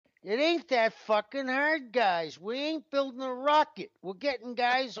It ain't that fucking hard, guys. We ain't building a rocket. We're getting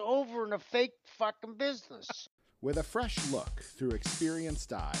guys over in a fake fucking business. With a fresh look through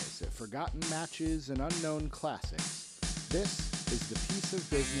experienced eyes at forgotten matches and unknown classics, this is the Piece of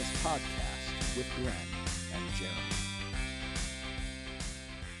Business podcast with Glenn and Jeremy.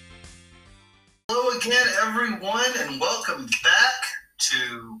 Hello again, everyone, and welcome back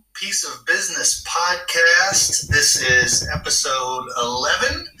to Piece of Business podcast. This is episode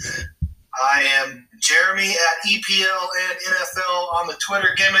 11. I am Jeremy at EPL and NFL on the Twitter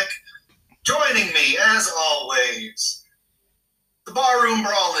gimmick. Joining me, as always, the barroom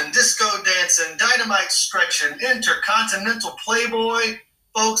brawling, disco dancing, dynamite stretching, intercontinental playboy.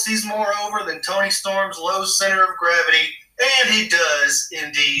 Folks, he's more over than Tony Storm's low center of gravity, and he does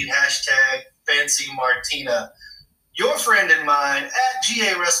indeed hashtag Fancy Martina. Your friend and mine at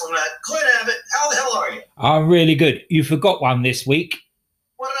GA WrestleNut, Glenn Abbott. How the hell are you? I'm really good. You forgot one this week.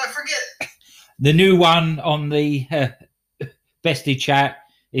 What did I forget? The new one on the Bestie chat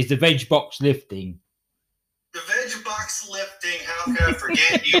is the veg box lifting. The veg box lifting. How can I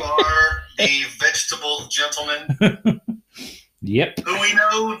forget? You are a vegetable gentleman. Yep. Who we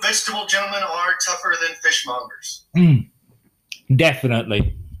know vegetable gentlemen are tougher than fishmongers.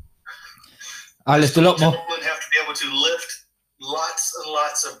 Definitely. I lift a lot more. Gentlemen have to be able to lift lots and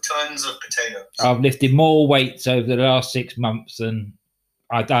lots of tons of potatoes. I've lifted more weights over the last 6 months than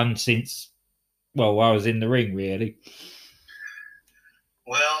I've done since, well, I was in the ring, really.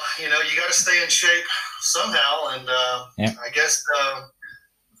 Well, you know, you got to stay in shape somehow, and I guess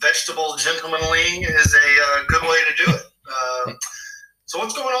vegetable gentlemanly is a good way to do it. So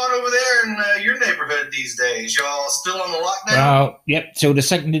what's going on over there in your neighborhood these days? Y'all still on the lockdown? Yep, till the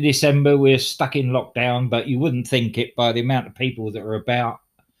 2nd of December, we're stuck in lockdown, but you wouldn't think it by the amount of people that are about.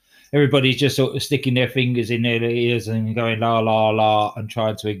 Everybody's just sort of sticking their fingers in their ears and going la, la, la, and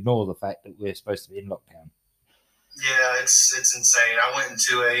trying to ignore the fact that we're supposed to be in lockdown. Yeah, it's insane. I went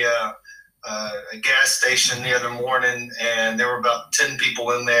into a gas station the other morning, and there were about 10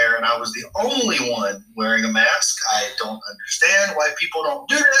 people in there, and I was the only one wearing a mask. I don't understand why people don't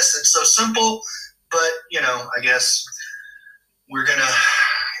do this. It's so simple, but, you know, I guess we're going to,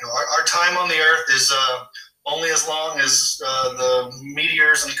 you know, our time on the earth is only as long as the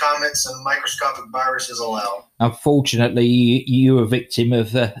meteors and comets and microscopic viruses allow. Unfortunately, you were a victim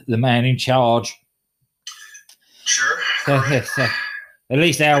of the man in charge. Sure.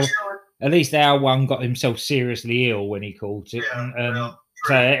 At least our one got himself seriously ill when he called it. Yeah,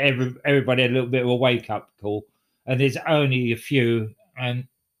 so everybody had a little bit of a wake-up call. And there's only a few, and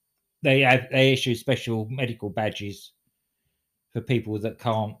they issue special medical badges for people that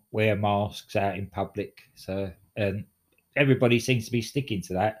can't wear masks out in public. So everybody seems to be sticking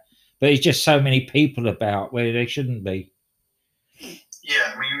to that. But it's just so many people about where they shouldn't be.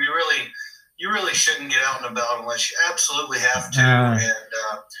 Yeah, I mean, you really shouldn't get out and about unless you absolutely have to. And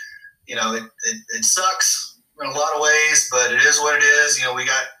you know, it sucks in a lot of ways, but it is what it is. You know, we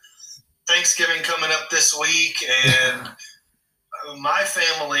got Thanksgiving coming up this week, and my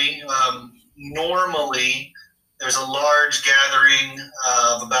family, normally there's a large gathering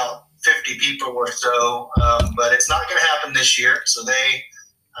of about 50 people or so, but it's not going to happen this year. So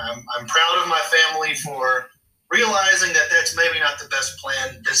I'm proud of my family for realizing that that's maybe not the best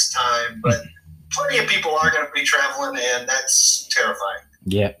plan this time, but plenty of people are going to be traveling, and that's terrifying.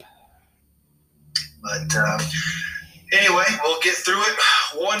 Yep. But anyway, we'll get through it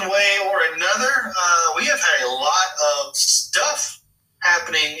one way or another. We have had a lot of stuff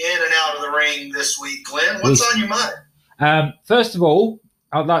happening in and out of the ring this week. Glenn, what's on your mind? First of all,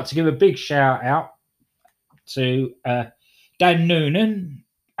 I'd like to give a big shout out to Dan Noonan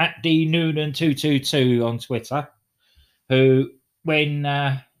at DNoonan222 on Twitter, who,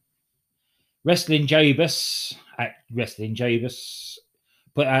 when Wrestling Jabus at Wrestling Jabus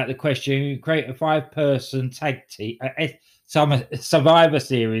put out the question, create a 5-person tag team, Survivor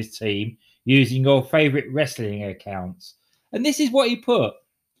Series team using your favorite wrestling accounts. And this is what he put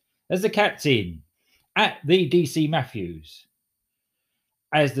as the captain at the DC Matthews,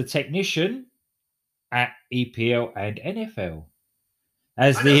 as the technician at EPL and NFL,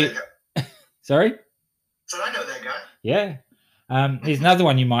 as the sorry. So I know that guy. Yeah. Here's another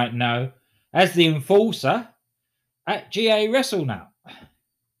one you might know, as the enforcer at GA WrestleNut.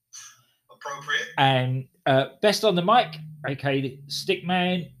 Appropriate. And best on the mic, aka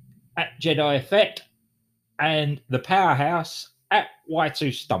Stickman at Jedi Effect, and the Powerhouse at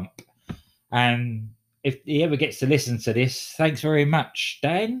Y2 Stump. And if he ever gets to listen to this, thanks very much,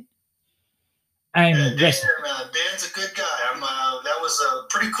 Dan. And Dan's a good guy. That was a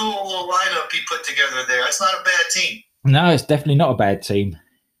pretty cool little lineup he put together there. That's not a bad team. No, it's definitely not a bad team.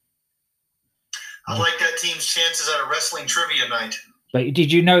 I like that team's chances at a wrestling trivia night. But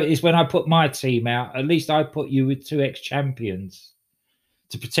did you notice when I put my team out, at least I put you with 2 ex-champions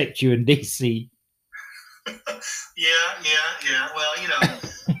to protect you in DC? Yeah. Well, you know,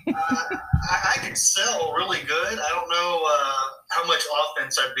 I could sell really good. I don't know how much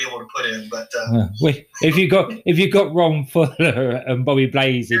offense I'd be able to put in, but if you got Ron Fuller and Bobby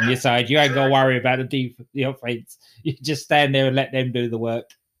Blaze in your side, you ain't got to worry about the offense. You just stand there and let them do the work.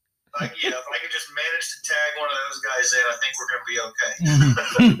 If I could just manage to tag one of those guys in, I think we're going to be okay.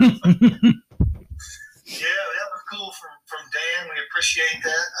 Yeah, that was cool from Dan. We appreciate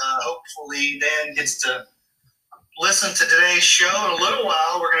that. Hopefully, Dan gets to listen to today's show. In a little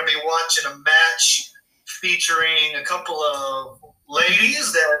while, we're going to be watching a match featuring a couple of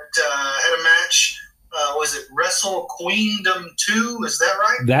ladies that had a match. Was it Wrestle Queendom 2? Is that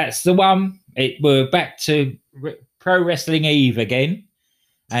right? That's the one. We're back to Pro Wrestling Eve again,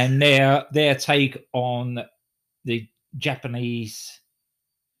 and their take on the Japanese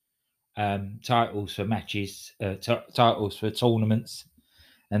titles for matches, titles for tournaments,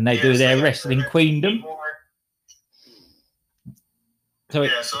 and they do their Wrestling Queendom. So in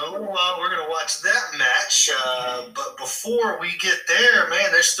a little while we're going to watch that match, but before we get there,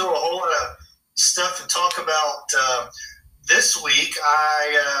 man, there's still a whole lot of stuff to talk about. This week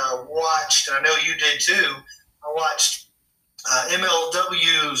I watched, and I know you did too, I watched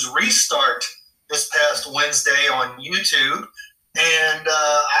MLW's Restart this past Wednesday on YouTube, and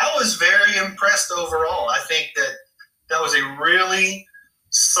I was very impressed overall. I think that was a really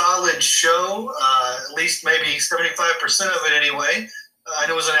solid show, at least maybe 75% of it anyway. And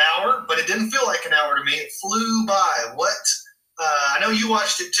it was an hour, but it didn't feel like an hour to me. It flew by. I know you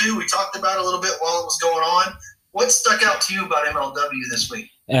watched it too. We talked about it a little bit while it was going on. What stuck out to you about MLW this week?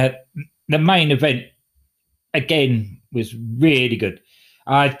 The main event, again, was really good.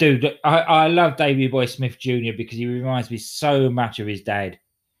 I love Davey Boy Smith Jr. because he reminds me so much of his dad.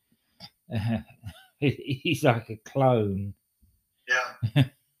 He's like a clone. Yeah.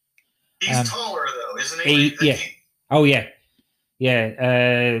 He's taller, though, isn't he? Oh, yeah.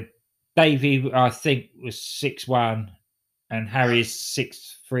 Yeah. Davey, I think, was 6'1", and Harry's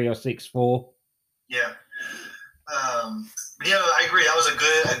 6'3" or 6'4". Yeah. I agree. That was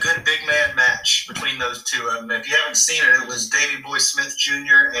a good big man match between those two. If you haven't seen it, it was Davey Boy Smith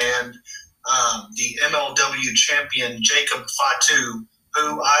Jr. and the MLW champion Jacob Fatu,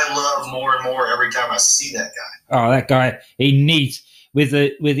 who I love more and more every time I see that guy. Oh, that guy! He needs with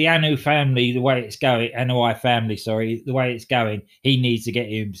the Anu family, the way it's going, Anoa'i family, sorry, the way it's going. He needs to get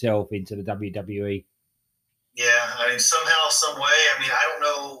himself into the WWE. Yeah, I mean, somehow, some way. I mean, I don't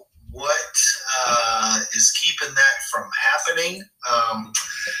know what is keeping that from happening.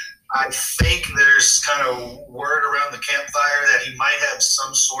 I think there's kind of word around the campfire that he might have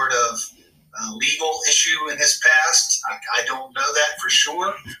some sort of legal issue in his past. I don't know that for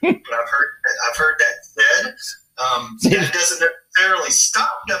sure, but I've heard that said. That doesn't necessarily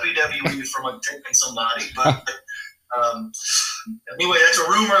stop WWE from taking somebody, but anyway, that's a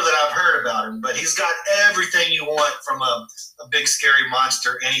rumor that I've heard about him. But he's got everything you want from a big scary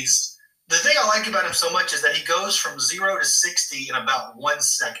monster, and the thing I like about him so much is that he goes from 0 to 60 in about 1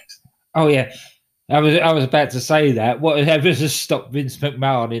 second. Oh yeah, I was about to say that. Whatever has stopped Vince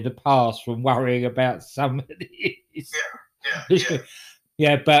McMahon in the past from worrying about somebody?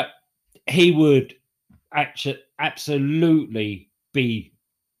 Yeah. But he would actually absolutely be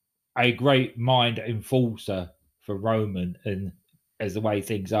a great mind enforcer for Roman, and as the way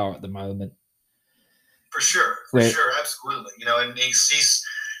things are at the moment. For sure, absolutely. And he's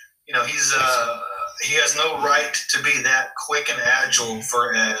he has no right to be that quick and agile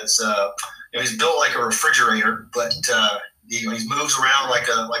he's built like a refrigerator, but he moves around like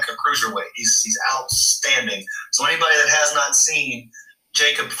a cruiserweight. He's outstanding. So anybody that has not seen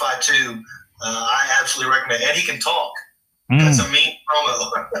Jacob Fatu, I absolutely recommend. And he can talk. That's a mean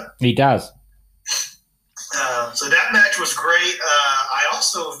promo. He does. So that match was great. I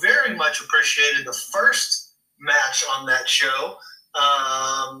also very much appreciated the first match on that show.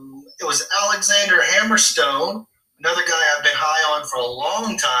 It was Alexander Hammerstone, another guy I've been high on for a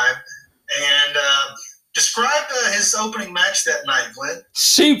long time, and describe his opening match that night, Glenn.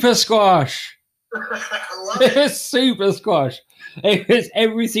 Super squash. I love it. Super squash. It was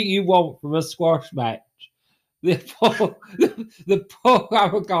everything you want from a squash match. The poor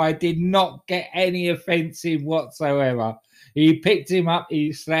other guy did not get any offense in whatsoever. He picked him up,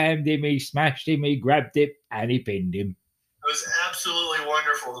 he slammed him, he smashed him, he grabbed him, and he pinned him. It was absolutely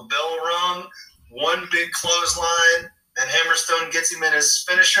wonderful. The bell rung, one big clothesline, and Hammerstone gets him in his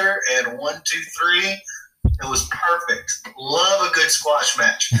finisher, and 1, 2, 3. It was perfect. Love a good squash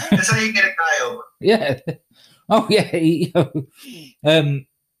match. That's how you get a guy over. Yeah. Oh, yeah. And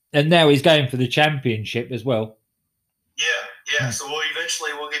now he's going for the championship as well. Yeah. So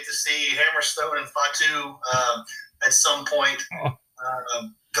eventually we'll get to see Hammerstone and Fatu at some point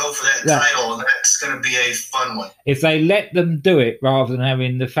go for that title, and that's going to be a fun one. If they let them do it rather than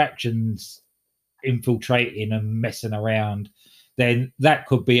having the factions infiltrating and messing around, then that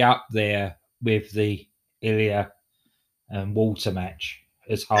could be up there with the Ilya and Walter match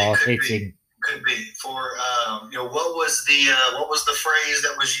as hard hitting. Could be for what was the phrase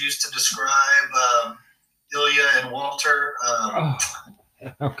that was used to describe Ilya and Walter?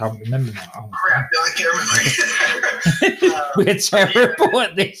 I can't remember that. Oh, crap! No, I can't remember. We're terrible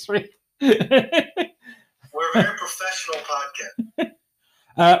at this. We're a very professional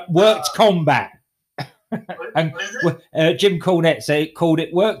podcast. Worked combat. And what is it? Jim Cornette called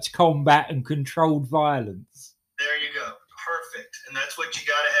it worked combat and controlled violence. There you go. Perfect. And that's what you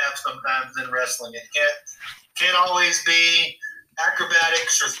got to have sometimes in wrestling. It can't always be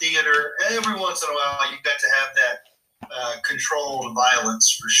acrobatics or theater. Every once in a while, you've got to have that controlled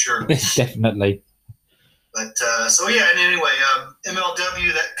violence for sure. Definitely. But and anyway,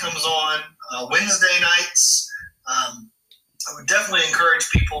 MLW that comes on Wednesday nights. I would definitely encourage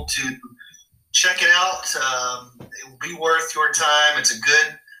people to check it out. It will be worth your time. It's a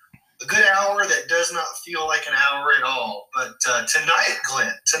good hour that does not feel like an hour at all. But tonight,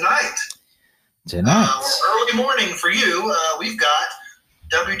 Glenn, early morning for you, we've got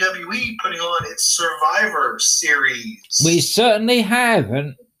WWE putting on its Survivor Series. We certainly have,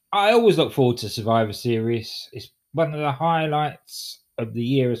 and I always look forward to Survivor Series. It's one of the highlights of the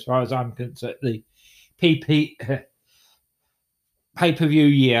year as far as I'm concerned. The pay-per-view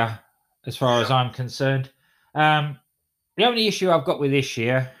year, as far as I'm concerned. The only issue I've got with this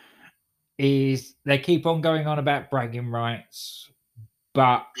year is they keep on going on about bragging rights,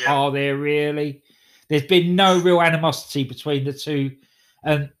 but are there really? There's been no real animosity between the two,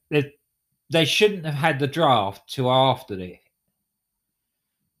 and they shouldn't have had the draft till after it.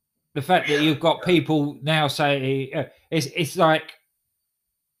 The fact that you've got people now saying it's like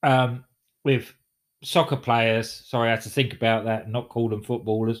with soccer players. Sorry, I had to think about that and not call them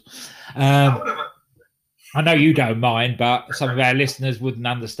footballers. I know you don't mind, but some of our listeners wouldn't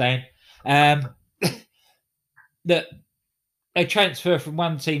understand. That they transfer from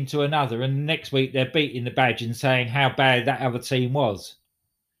one team to another, and next week they're beating the badge and saying how bad that other team was.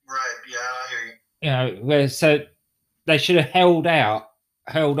 Right, yeah, I hear you. Where so they should have held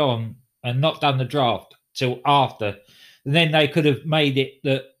on, and not done the draft till after. And then they could have made it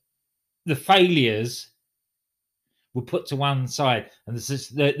that the failures were put to one side, and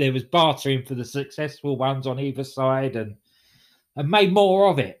there was bartering for the successful ones on either side, and made more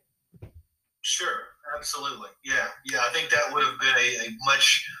of it. Sure, absolutely. Yeah. I think that would have been a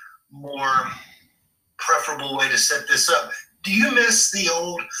much more preferable way to set this up. Do you miss the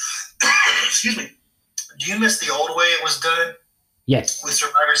old? Excuse me. Do you miss the old way it was done? Yes. With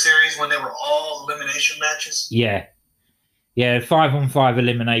Survivor Series when they were all elimination matches? Yeah. 5-on-5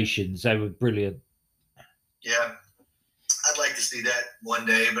 eliminations. They were brilliant. Yeah. I'd like to see that one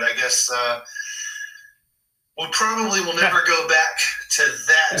day, but I guess we probably will never go back to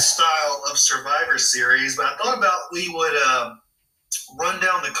that style of Survivor Series. But I thought we would run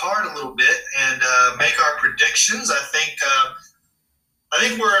down the card a little bit and make our predictions. I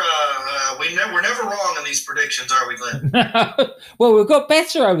think we're never wrong in these predictions, are we, Glenn? Well, we've got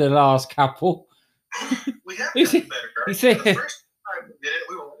better over the last couple. We have gotten better. Right? The first time we did it,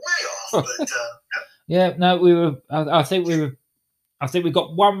 we were way off. But yeah, no, we were. I think we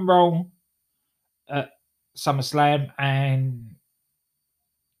got one wrong at SummerSlam, and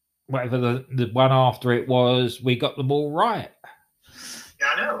whatever the one after it was, we got them all right.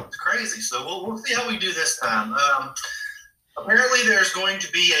 Yeah, I know, it's crazy. So we'll see how we do this time. Apparently, there's going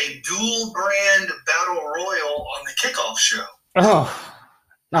to be a dual brand battle royal on the kickoff show. Oh,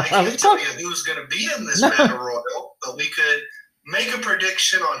 I can't tell you who's going to be in this battle royal, but we could make a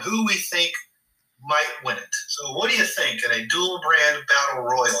prediction on who we think might win it. So, what do you think in a dual brand battle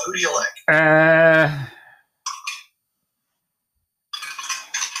royal? Who do you like?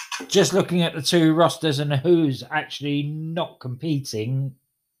 Just looking at the two rosters and who's actually not competing.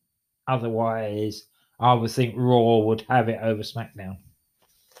 Otherwise, I would think Raw would have it over SmackDown.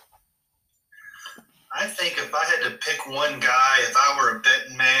 I think if I had to pick one guy, if I were a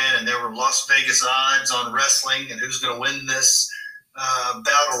betting man and there were Las Vegas odds on wrestling and who's going to win this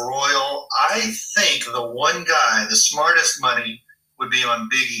battle royal, I think the one guy, the smartest money, would be on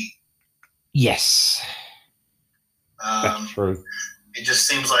Big E. Yes. That's true. It just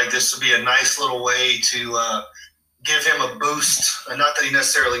seems like this would be a nice little way to give him a boost. Not that he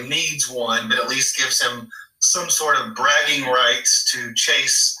necessarily needs one, but at least gives him some sort of bragging rights to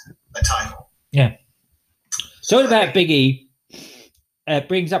chase a title. Yeah. So about Big E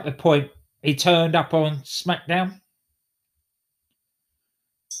brings up the point. He turned up on SmackDown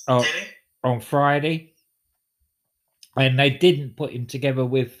Did he? on Friday, and they didn't put him together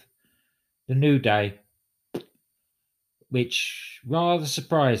with the New Day, which rather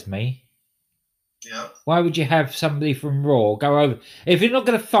surprised me. Yeah. Why would you have somebody from Raw go over? If you're not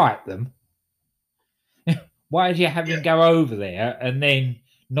going to fight them, why did you have him go over there and then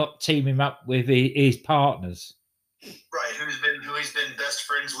not team him up with his partners? Right, who he's been best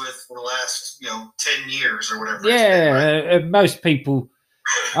friends with for the last 10 years or whatever. Yeah, right? Most people,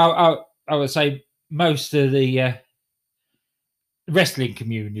 I would say, most of the wrestling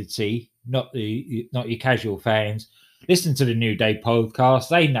community, not your casual fans, listen to the New Day podcast.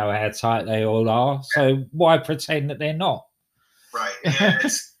 They know how tight they all are, so why pretend that they're not? Right. Yeah,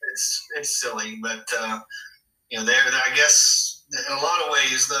 it's silly, but I guess in a lot of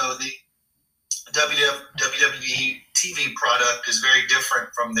ways, though, the WWE TV product is very different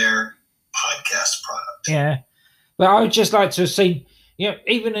from their podcast product. Yeah, but I would just like to have seen,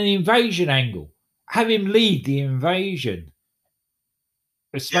 even an invasion angle. Have him lead the invasion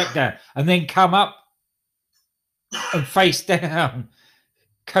of SmackDown, and then come up and face down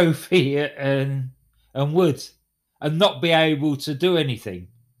Kofi and Woods, and not be able to do anything.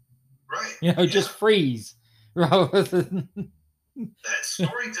 Right. Just freeze rather than that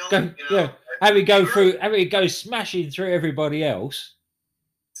storytelling. Have it go smashing through everybody else,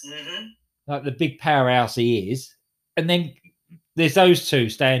 like the big powerhouse he is, and then there's those two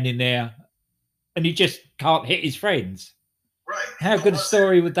standing there, and he just can't hit his friends. Right. How good a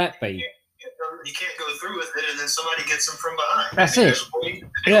story would that be? You can't go through with it, and then somebody gets him from behind. That's it.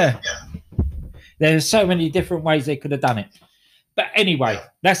 Yeah. There's so many different ways they could have done it. But anyway,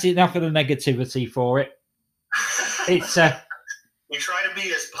 that's enough of the negativity for it. It's we try to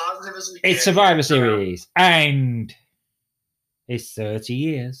be as positive as we can. It's Survivor Series, and it's 30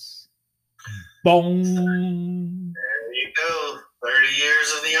 years. Boom. There you go. 30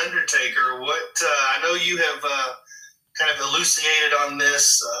 years of The Undertaker. What I know you have kind of elucidated on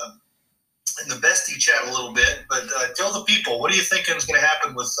this in the bestie chat a little bit, but tell the people, what are you thinking is going to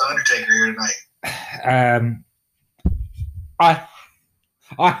happen with The Undertaker here tonight? I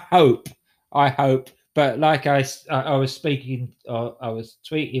hope, but like I was speaking, I was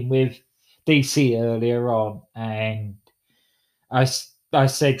tweeting with DC earlier on, and I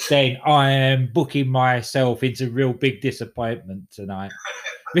said then I am booking myself into real big disappointment tonight,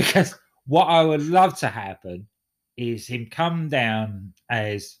 because what I would love to happen is him come down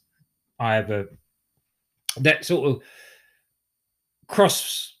as either that sort of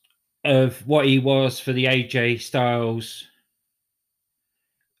cross of what he was for the AJ Styles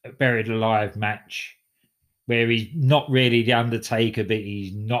Buried Alive match, where he's not really the Undertaker, but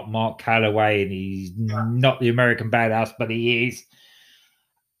he's not Mark Calloway, and he's not the American Badass, but he is.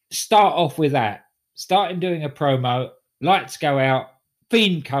 Start off with that. Start him doing a promo. Lights go out.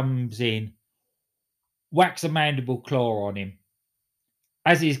 Fiend comes in. Whacks a mandible claw on him.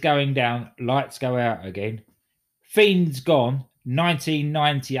 As he's going down, lights go out again. Fiend's gone.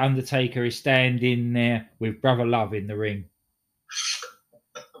 1990 Undertaker is standing there with Brother Love in the ring.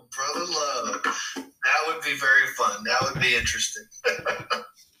 Brother Love. That would be very fun. That would be interesting.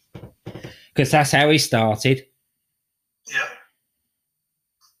 Because that's how he started. Yeah.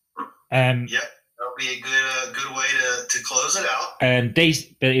 That would be a good way to close it out. And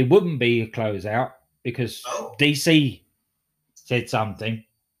DC, but it wouldn't be a closeout because DC said something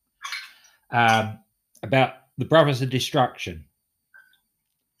about the Brothers of Destruction.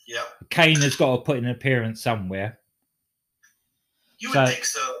 Yeah. Kane has got to put in an appearance somewhere. You would think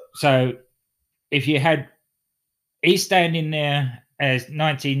so. So if you had, he's standing there as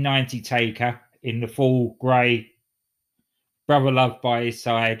 1990 Taker in the full grey, Brother Love by his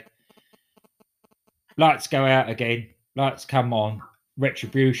side. Lights go out again. Lights come on.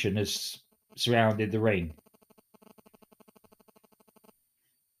 Retribution has surrounded the ring.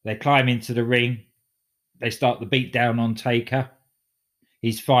 They climb into the ring. They start the beat down on Taker.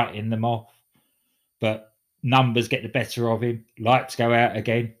 He's fighting them off, but numbers get the better of him. Lights go out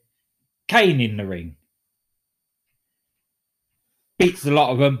again. Kane in the ring. Beats a lot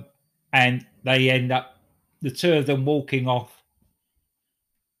of them, and they end up, the two of them walking off.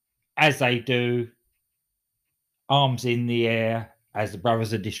 As they do, arms in the air as the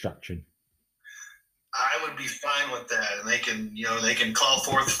Brothers of Destruction. I would be fine with that, and they can call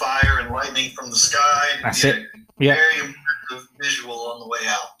forth fire and lightning from the sky. That's it. Yeah. Very the visual on the way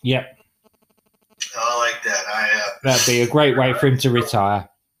out. Yep. I like that. That'd be a great way for him to retire.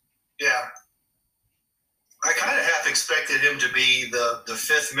 Yeah. I kind of half expected him to be the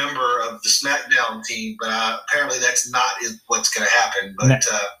fifth member of the SmackDown team, but apparently that's not what's going to happen. But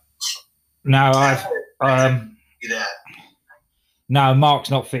no, Mark's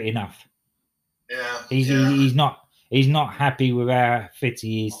not fit enough. Yeah, he's not happy with how fit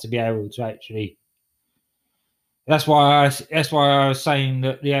he is to be able to actually. That's why I was saying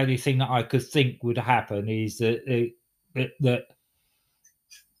that the only thing that I could think would happen is that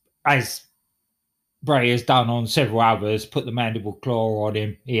as Bray has done on several others, put the mandible claw on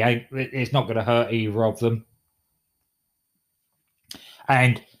him. It's not going to hurt either of them.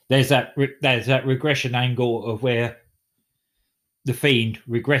 And there's that regression angle of where the Fiend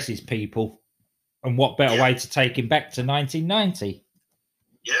regresses people, and what better way to take him back to 1990?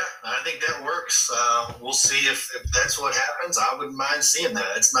 Yeah, I think that works. We'll see if that's what happens. I wouldn't mind seeing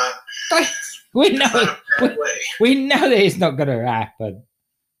that. It's not. We know that it's not going to happen.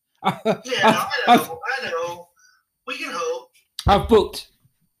 Yeah, I know. We can hope. I've booked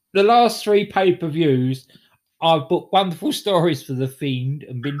the last 3 pay-per-views. I've booked wonderful stories for the Fiend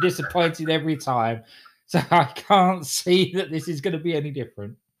and been disappointed every time. So I can't see that this is going to be any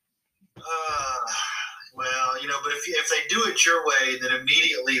different. Well, but if they do it your way, then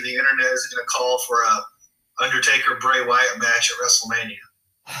immediately the internet is going to call for a Undertaker Bray Wyatt match at WrestleMania.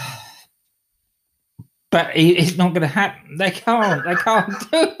 But it's not going to happen. They can't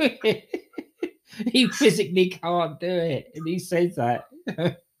do it. He physically can't do it, and he says that.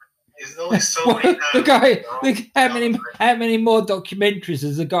 There's only so many times. Look, how many more documentaries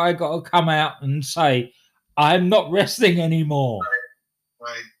has the guy got to come out and say, "I'm not wrestling anymore"?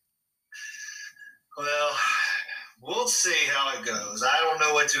 Right. Well, we'll see how it goes. I don't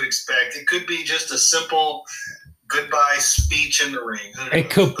know what to expect. It could be just a simple goodbye speech in the ring. It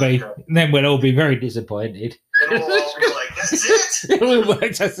could be. And then we'll all be very disappointed. And we'll all be like, that's it? We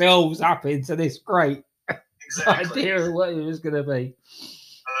worked ourselves up into this great Exactly. idea of what it was going to be.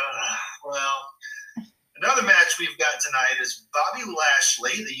 Well, another match we've got tonight is Bobby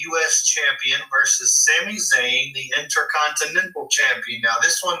Lashley, the U.S. champion, versus Sami Zayn, the Intercontinental champion. Now,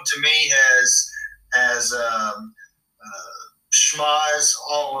 this one to me has schmaz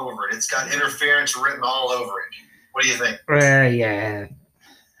all over it. It's got interference written all over it. What do you think? Yeah.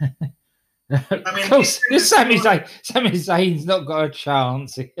 I mean, of course, Sami Zayn's not got a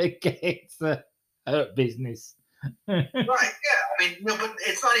chance against the Hurt Business. Right, yeah. I mean, but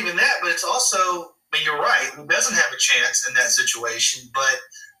it's not even that, but it's also, you're right, he doesn't have a chance in that situation, but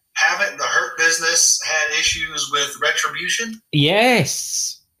haven't the Hurt Business had issues with Retribution?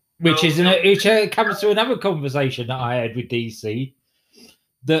 Yes. Which comes to another conversation that I had with DC,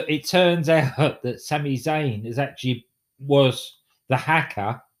 that it turns out that Sami Zayn was the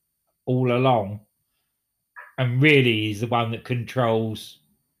hacker all along, and really is the one that controls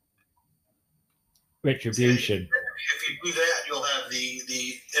Retribution. If you do that, you'll have the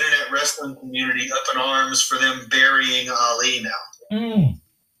internet wrestling community up in arms for them burying Ali now.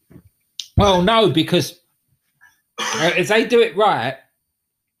 Well, no, because if they do it right,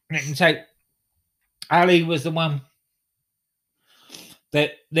 you can say Ali was the one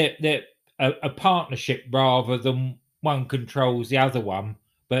that a partnership rather than one controls the other one.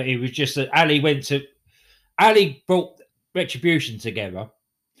 But it was just that Ali brought Retribution together,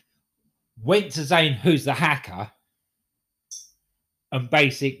 went to Zayn, who's the hacker, and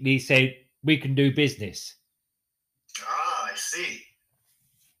basically said, "We can do business." Ah, I see.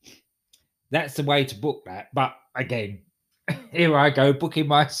 That's the way to book that. But again, here I go, booking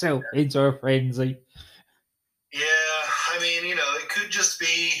myself into a frenzy. Yeah, it could just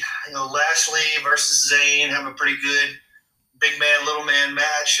be, Lashley versus Zayn have a pretty good big man, little man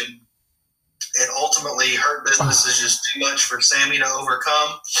match, and ultimately Hurt Business is just too much for Sami to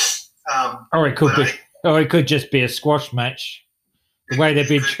overcome. Or it could just be a squash match. The way they've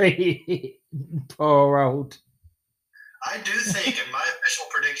been treated. Poor old. I do think, and my official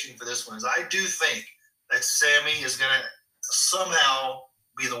prediction for this one is, I do think that Sami is going to somehow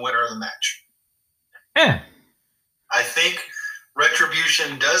be the winner of the match. Yeah. I think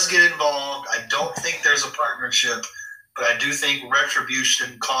Retribution does get involved. I don't think there's a partnership, but I do think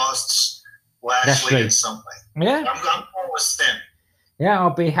Retribution costs Lashley in something. Yeah. I'm going with Sami. Yeah,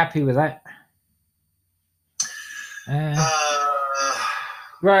 I'll be happy with that.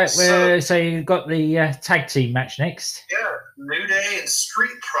 Right, so you've got the tag team match next. Yeah, New Day and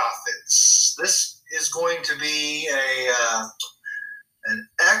Street Profits. This is going to be an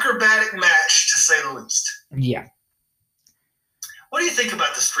acrobatic match, to say the least. Yeah. What do you think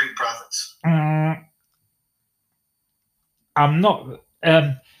about the Street Profits? I'm not.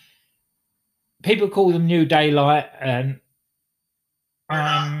 People call them New Daylight, and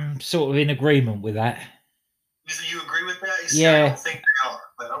I'm sort of in agreement with that. You agree with that? You see, Yeah. I don't think they are,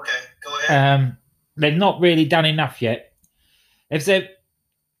 but okay, go ahead. They've not really done enough yet. If they,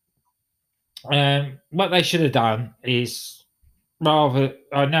 what they should have done is rather.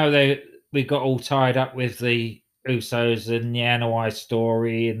 I know we got all tied up with the Usos and the Anoa'i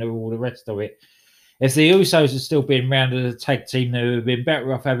story and all the rest of it. If the Usos had still been around as a tag team, they would have been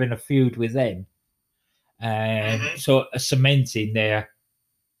better off having a feud with them and sort of cementing their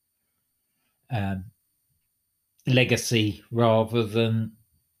legacy rather than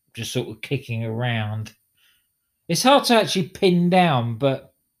just sort of kicking around. It's hard to actually pin down,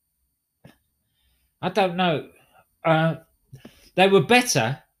 but I don't know. They were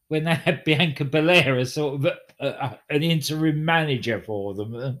better when they had Bianca Belair as sort of an interim manager for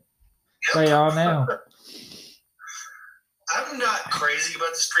them. They are now. I'm not crazy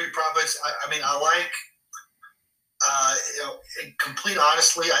about the Street Profits. I mean, I like, in complete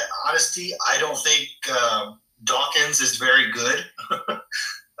honesty, I don't think Dawkins is very good.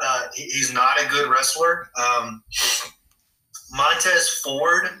 He's not a good wrestler. Montez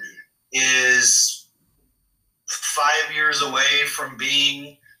Ford is 5 years away from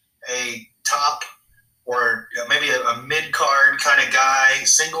being a top or maybe a mid-card kind of guy,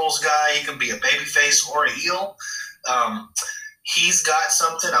 singles guy. He can be a babyface or a heel. He's got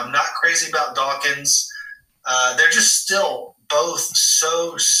something. I'm not crazy about Dawkins. They're just still both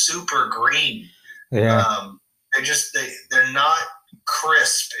so super green. Yeah. They're not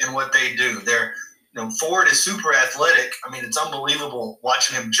crisp in what they do. Ford is super athletic. I mean, it's unbelievable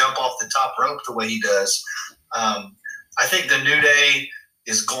watching him jump off the top rope the way he does. I think the New Day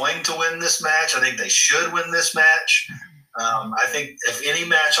is going to win this match. I think they should win this match. I think if any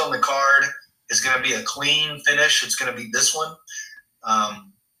match on the card is going to be a clean finish, it's going to be this one.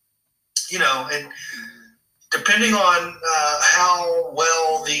 Depending on how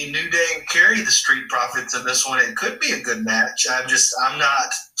well the New Day carry the Street Profits in this one, it could be a good match. I'm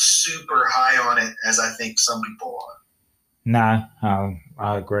not super high on it as I think some people are. No,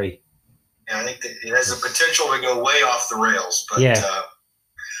 I agree. Yeah, I think that it has the potential to go way off the rails. But yeah,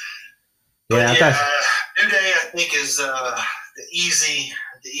 New Day I think is the easy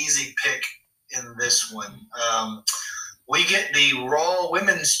pick in this one. We get the Raw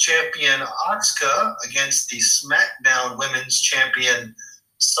Women's Champion Asuka against the SmackDown Women's Champion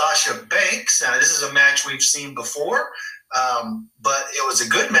Sasha Banks. Now, this is a match we've seen before, but it was a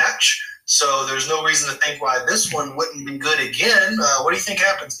good match, so there's no reason to think why this one wouldn't be good again. What do you think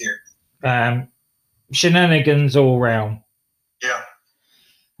happens here? Shenanigans all round. Yeah.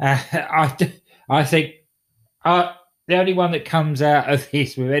 I think the only one that comes out of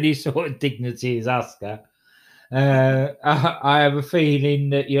this with any sort of dignity is Asuka. I have a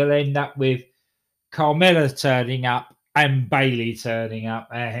feeling that you'll end up with Carmella turning up and Bailey turning up,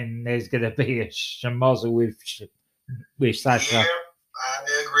 and there's going to be a schmozzle with Sasha. Yeah,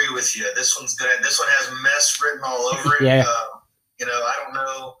 I agree with you. This one has mess written all over it. Yeah. I don't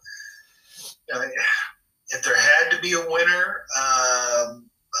know. If there had to be a winner,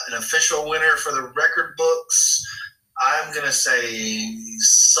 an official winner for the record books, I'm going to say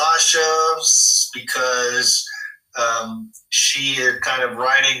Sasha because she is kind of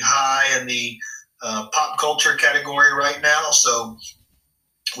riding high in the pop culture category right now. So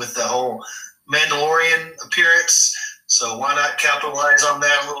with the whole Mandalorian appearance, so why not capitalize on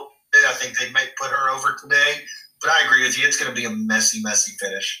that a little bit? I think they might put her over today. But I agree with you. It's going to be a messy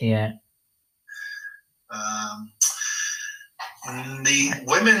finish. Yeah. The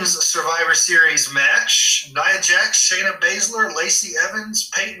Women's Survivor Series match, Nia Jax, Shayna Baszler, Lacey Evans,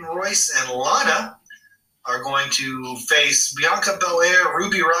 Peyton Royce, and Lana are going to face Bianca Belair,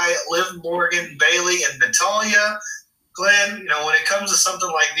 Ruby Riott, Liv Morgan, Bayley, and Natalya. Glenn, when it comes to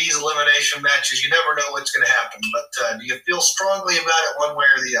something like these elimination matches, you never know what's going to happen. But do you feel strongly about it one way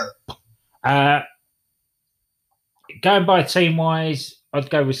or the other? Going by team-wise, I'd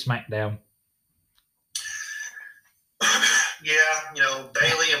go with SmackDown. Yeah,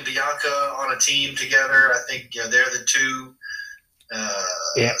 Bayley and Bianca on a team together. I think they're the two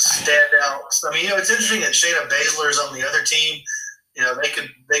standouts. I mean, it's interesting that Shayna Baszler's on the other team. They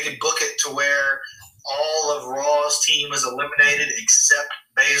could book it to where all of Raw's team is eliminated except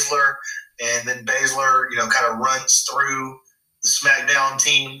Baszler, and then Baszler, kind of runs through the SmackDown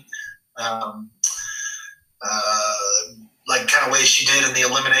team, like kind of way she did in the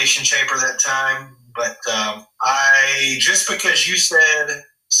Elimination Chamber that time. But just because you said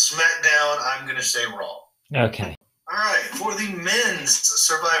SmackDown, I'm going to say Raw. Okay. All right. For the men's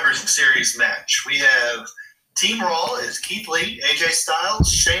Survivor Series match, we have Team Raw is Keith Lee, AJ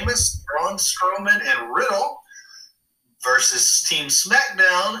Styles, Sheamus, Braun Strowman, and Riddle versus Team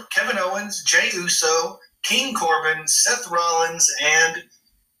SmackDown, Kevin Owens, Jey Uso, King Corbin, Seth Rollins, and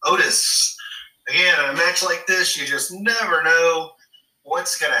Otis. Again, in a match like this, you just never know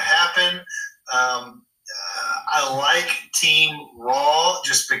what's going to happen. I like Team Raw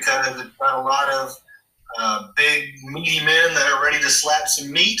just because it's got a lot of big, meaty men that are ready to slap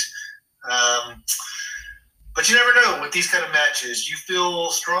some meat. But you never know with these kind of matches. You feel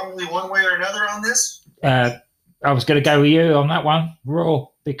strongly one way or another on this? I was going to go with you on that one, Raw,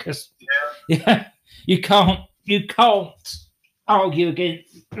 because you can't argue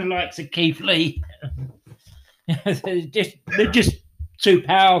against the likes of Keith Lee. they're just too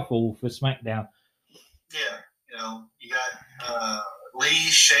powerful for SmackDown. Yeah, you got Lee,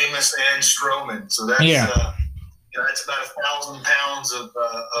 Sheamus, and Strowman. So that's that's about 1,000 pounds of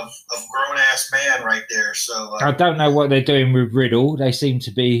grown ass man right there. So I don't know what they're doing with Riddle. They seem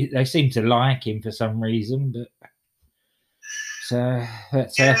to like him for some reason, but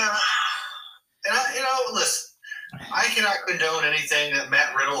that's and listen, I cannot condone anything that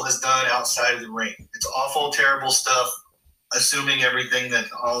Matt Riddle has done outside of the ring. It's awful, terrible stuff. Assuming everything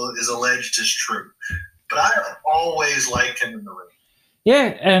that all is alleged is true, but I have always liked him in the ring.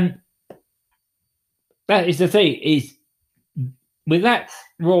 Yeah, and that is the thing, is with that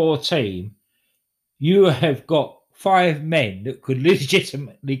Raw team, you have got 5 men that could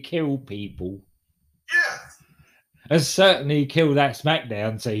legitimately kill people. Yeah. And certainly kill that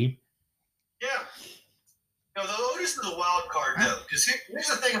SmackDown team. Yeah. The Otis is a wild card, though. Because here's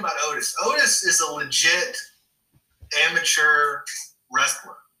the thing about Otis. Otis is a legit amateur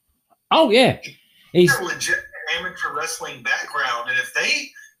wrestler. Oh, yeah. He's a legit amateur wrestling background. And if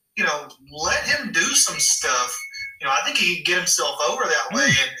they let him do some stuff, I think he can get himself over that way,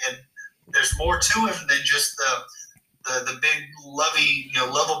 and there's more to him than just the big,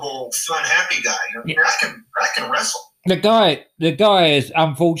 lovable, fun, happy guy. I can wrestle. The guy has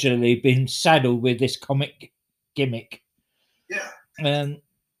unfortunately been saddled with this comic gimmick. Yeah. And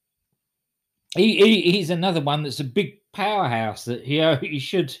he's another one that's a big powerhouse that he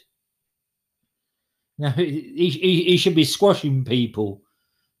should. He should be squashing people.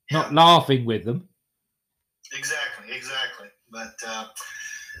 Not laughing with them. Exactly. But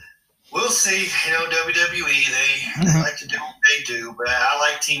we'll see. WWE, they like to do what they do, but I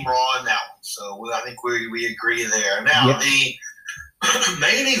like Team Raw in that one. So I think we agree there. Now, the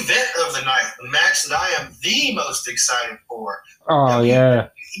main event of the night, the match that I am the most excited for. Oh, WWE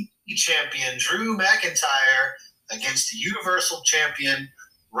champion Drew McIntyre against the Universal Champion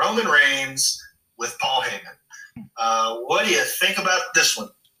Roman Reigns with Paul Heyman. What do you think about this one?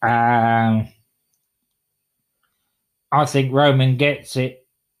 I think Roman gets it,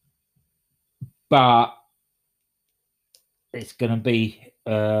 but it's going to be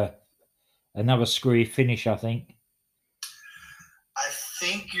another screwy finish, I think. I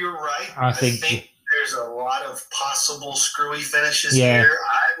think you're right. I think there's a lot of possible screwy finishes here.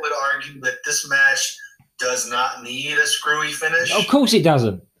 I would argue that this match does not need a screwy finish. Of course it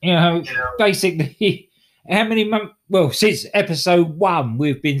doesn't. Basically, how many months? Well, since episode 1,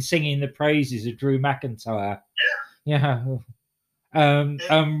 we've been singing the praises of Drew McIntyre. Yeah.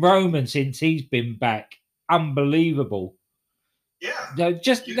 Roman, since he's been back, unbelievable. Yeah.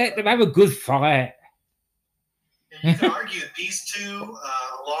 Just let them have a good fight. And you can argue these two,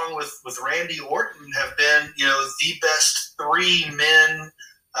 along with Randy Orton, have been, the best 3 men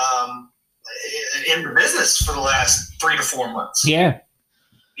in the business for the last 3 to 4 months. Yeah.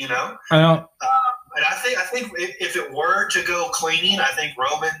 And I think if it were to go clean, I think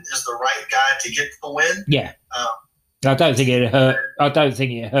Roman is the right guy to get the win. Yeah. I don't think it hurt. I don't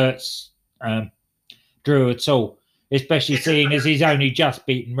think it hurts Drew at all, especially seeing as he's only just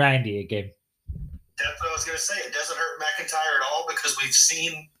beaten Randy again. That's what I was going to say. It doesn't hurt McIntyre at all because we've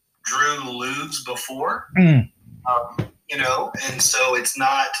seen Drew lose before. And so it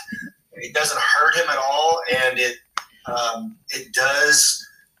doesn't hurt him at all, and it does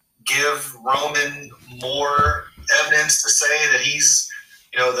give Roman more evidence to say that he's,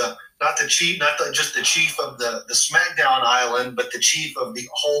 not just the chief of the SmackDown island, but the chief of the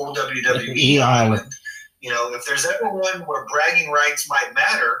whole WWE island. If there's ever one where bragging rights might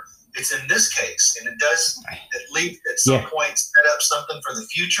matter, it's in this case, and it does at least at some point set up something for the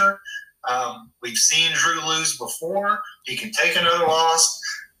future. We've seen Drew lose before; he can take another loss,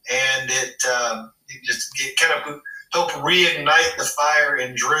 and it kind of help reignite the fire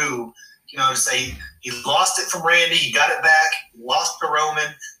in Drew. To say he lost it from Randy, he got it back, lost to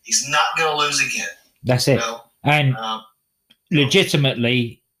Roman. He's not going to lose again. That's it. And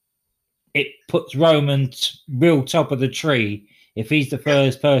legitimately, it puts Roman real top of the tree if he's the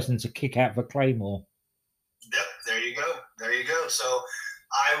first person to kick out for Claymore. Yep, there you go. There you go. So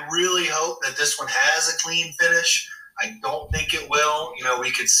I really hope that this one has a clean finish. I don't think it will. You know,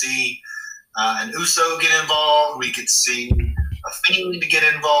 we could see an Uso get involved. We could see a Fiend get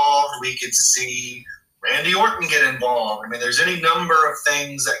involved. We could see Randy Orton get involved. I mean, there's any number of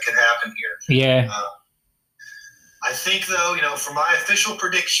things that could happen here. Yeah. I think, though, you know, for my official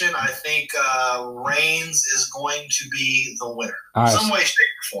prediction, I think Reigns is going to be the winner. Some way, shape,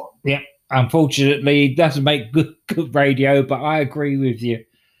 or form. Yeah. Unfortunately, it doesn't make good radio, but I agree with you.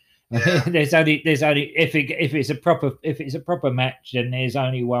 Yeah. there's only if it's a proper match, then there's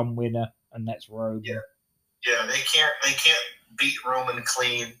only one winner, and that's Roman. Yeah, they can't beat Roman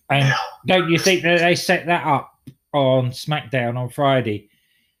clean and now. Don't you think that they set that up on SmackDown on Friday?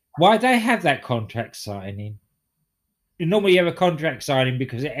 Why they have that contract signing? Normally, you have a contract signing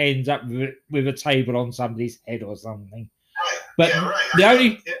because it ends up with a table on somebody's head or something. Right. But yeah,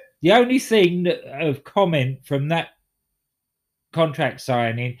 right. The only thing of comment from that contract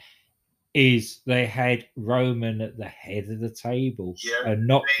signing is they had Roman at the head of the table and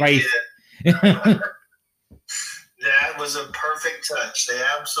not Faith. That was a perfect touch. They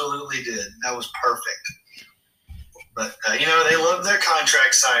absolutely did. That was perfect. But, you know, they love their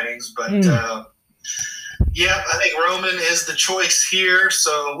contract signings. But, yeah, I think Roman is the choice here.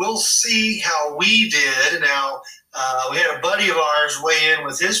 So we'll see how we did. Now, we had a buddy of ours weigh in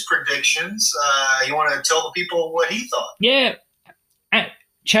with his predictions. You want to tell the people what he thought? Yeah. At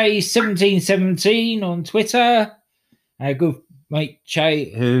Che1717 on Twitter. Our good mate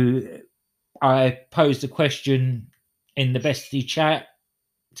Che, who I posed a question in the Bestie chat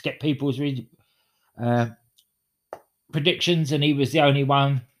to get people's predictions, and he was the only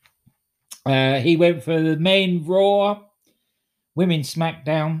one. He went for the men Raw, women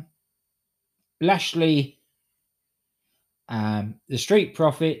SmackDown, Lashley, the Street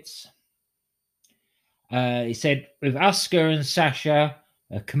Profits. He said with Asuka and Sasha,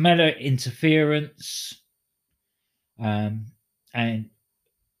 Carmella interference, and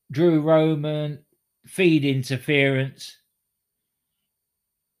Drew Roman feed interference.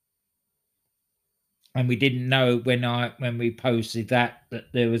 And we didn't know when we posted that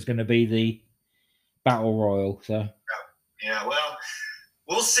there was going to be the battle royal. So yeah, well,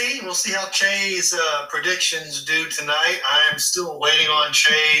 we'll see. We'll see how Che's predictions do tonight. I am still waiting on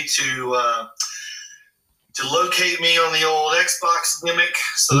Che to locate me on the old Xbox gimmick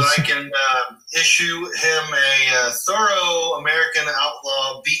so that I can issue him a thorough American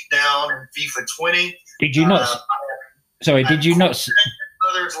Outlaw beatdown in FIFA 20. Did you not? Did you not?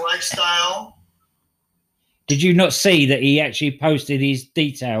 Brother's lifestyle. Did you not see that he actually posted his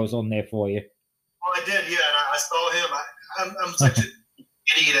details on there for you? Oh, I did, yeah. And I saw him. I'm such an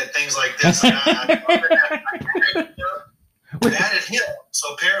idiot at things like this. And I added him.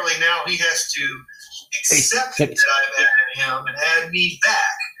 So apparently now he has to accept that I've added him and add me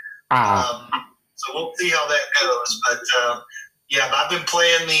back. So we'll see how that goes. But yeah, I've been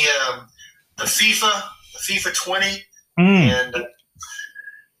playing the FIFA 20, and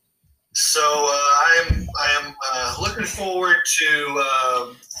so I am looking forward to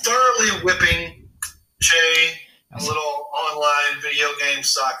thoroughly whipping Che, a little online video game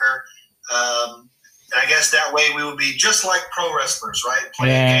soccer. I guess that way we would be just like pro wrestlers, right?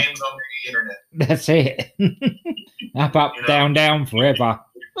 Playing games on the internet. That's it. Up, down, down forever.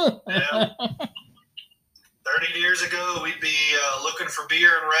 Yeah. 30 years ago, we'd be looking for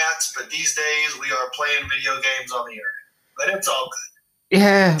beer and rats, but these days we are playing video games on the internet. But it's all good.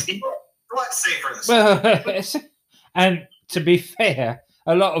 Yeah. It's a lot safer this way. And to be fair,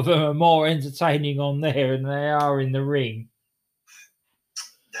 a lot of them are more entertaining on there than they are in the ring.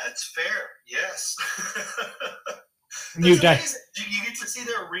 That's fair. Yes. You get to see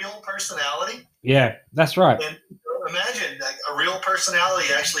their real personality. Yeah, that's right. And imagine like a real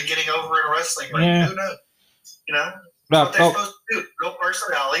personality actually getting over in a wrestling ring. Yeah. Who knows? You know, what they're supposed to do. Real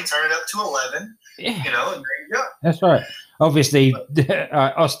personality, turn it up to 11. Yeah. You know, and there you go. That's right. Obviously,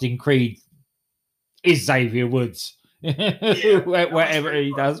 Austin Creed is Xavier Woods. Whatever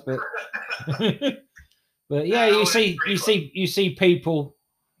he does, but but yeah, you see people,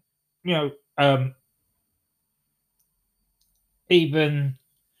 even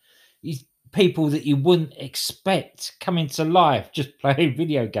people that you wouldn't expect coming to life just playing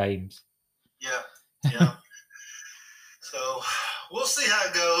video games. Yeah. So we'll see how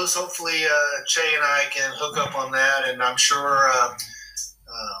it goes. Hopefully, Che and I can hook up on that, and I'm sure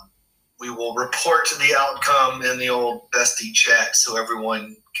we will report the outcome in the old bestie chat so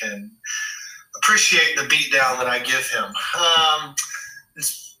everyone can appreciate the beatdown that I give him.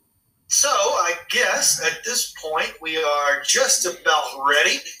 So I guess at this point we are just about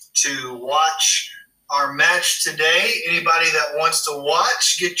ready to watch our match today. Anybody that wants to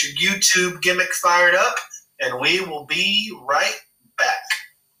watch, get your YouTube gimmick fired up, and we will be right back.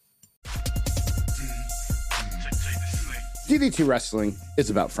 DDT Wrestling is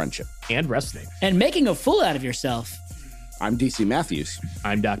about friendship. And wrestling. And making a fool out of yourself. I'm DC Matthews.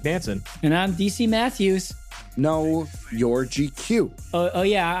 I'm Doc Manson. And I'm DC Matthews. No, you're GQ. Oh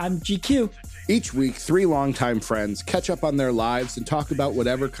yeah, I'm GQ. Each week, 3 longtime friends catch up on their lives and talk about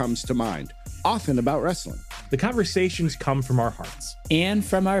whatever comes to mind, often about wrestling. The conversations come from our hearts. And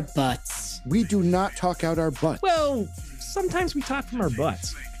from our butts. We do not talk out our butts. Well, sometimes we talk from our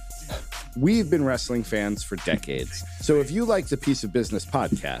butts. We've been wrestling fans for decades, so if you like the Piece of Business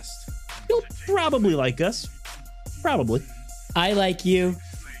podcast, You'll probably like us. Probably. I like you.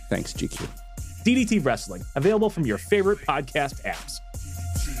 thanks, GQ. DDT Wrestling, available from your favorite podcast apps.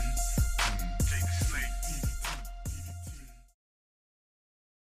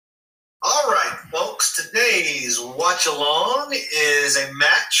 All right, folks, today's watch along is a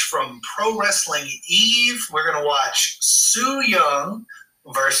match from Pro Wrestling Eve. We're going to watch SuYung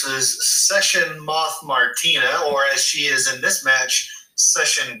versus SessionGoth Martina, or as she is in this match,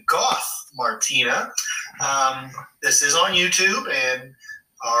 SessionGoth Martina. This is on YouTube, and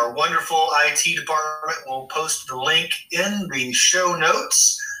our wonderful IT department will post the link in the show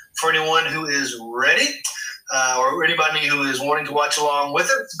notes for anyone who is ready, or anybody who is wanting to watch along with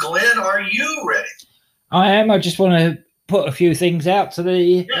it. Glenn, are you ready? I am. I just want to put a few things out to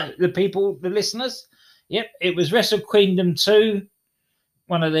the people, the listeners. Yep, it was Wrestle Kingdom 2,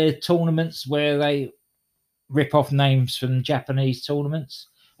 one of their tournaments where they rip off names from Japanese tournaments.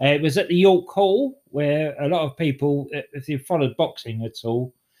 It was at the York Hall, where a lot of people, if you've followed boxing at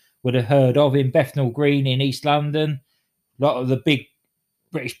all, would have heard of in Bethnal Green in East London. A lot of the big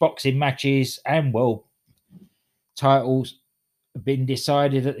British boxing matches and world titles have been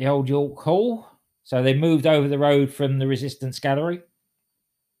decided at the old York Hall. So they moved over the road from the Resistance Gallery.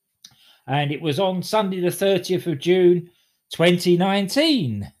 And it was on Sunday the 30th of June,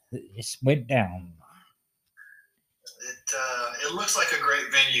 2019 that this went down. It looks like a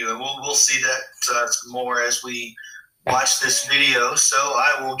great venue, and we'll see that some more as we watch this video. So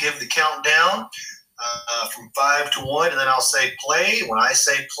I will give the countdown from 5 to 1, and then I'll say play. When I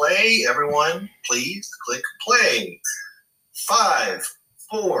say play, everyone, please click play. 5,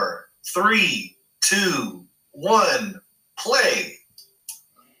 4, 3, 2, 1, play.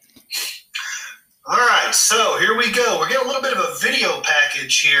 All right, so here we go. We're getting a little bit of a video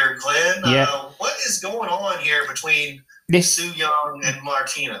package here, Glenn. Yeah. What is going on here between SuYung and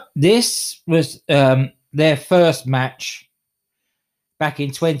Martina? This was their first match back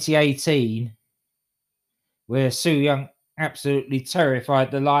in 2018, where SuYung absolutely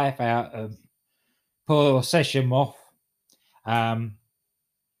terrified the life out of poor SessionGoth.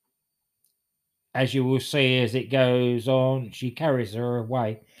 As you will see as it goes on, she carries her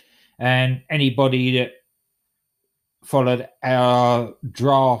away. And anybody that followed our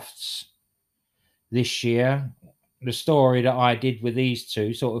drafts this year, the story that I did with these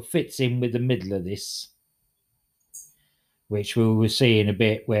two sort of fits in with the middle of this, which we will see in a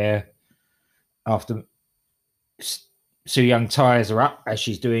bit, where after SuYung ties her up, as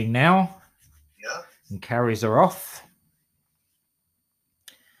she's doing now, and carries her off.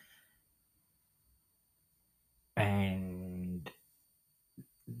 And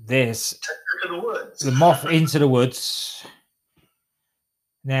there's the moth into the woods.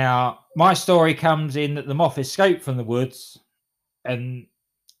 Now, my story comes in that the moth escaped from the woods and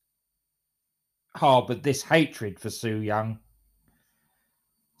harbored this hatred for SuYung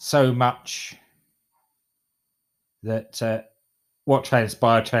so much that what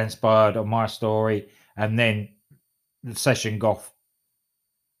transpired on my story, and then the SessionGoth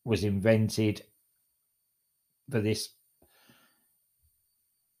was invented for this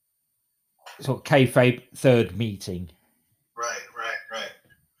sort of kayfabe third meeting. Right.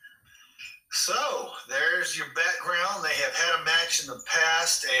 So there's your background. They have had a match in the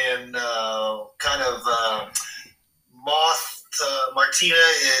past, and Martina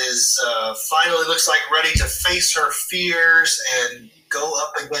is finally looks like ready to face her fears and go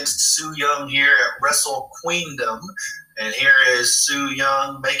up against SuYung here at Wrestle Queendom. And here is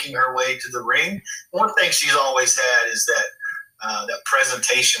SuYung making her way to the ring. One thing she's always had is that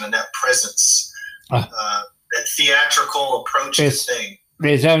presentation and that presence, that theatrical approach to thing.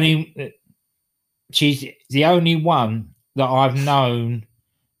 She's the only one that I've known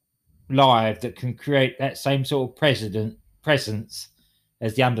live that can create that same sort of presence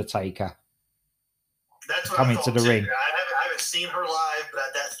as the Undertaker. That's what coming to the ring. I haven't haven't seen her live, but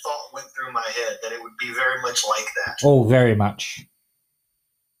that thought went through my head that it would be very much like that. Oh, very much.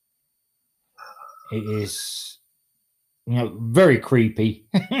 It is, very creepy.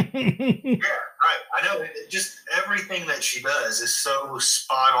 Yeah, right. I know. Just everything that she does is so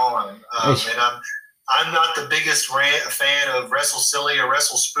spot on. And I'm not the biggest fan of Wrestle Silly or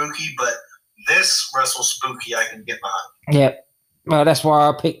Wrestle Spooky, but this Wrestle Spooky I can get behind. Yeah. Well, that's why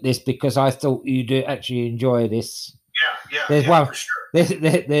I picked this, because I thought you'd actually enjoy this. Yeah, there's one for sure.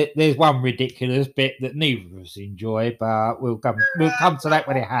 There's one ridiculous bit that neither of us enjoy, but we'll come to that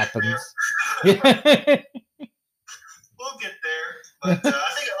when it happens. We'll get there, but I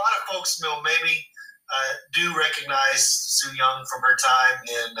think a lot of folks maybe do recognize SuYung from her time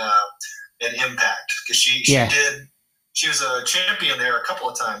in Impact, because she was a champion there a couple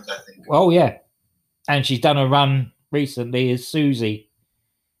of times, I think. Oh yeah, and she's done a run recently as Susie,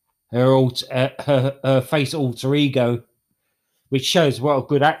 her face alter ego, which shows what a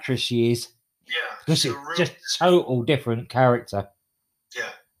good actress she is. Yeah, because it's just total different character.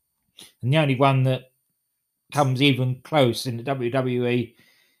 Yeah, and the only one that comes even close in the WWE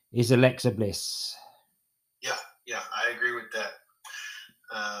is Alexa Bliss. Yeah, I agree with that.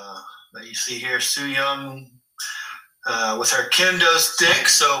 But you see here SuYung with her kendo stick,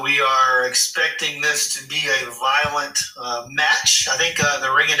 so we are expecting this to be a violent match. I think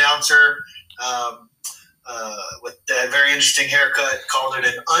the ring announcer with that very interesting haircut called it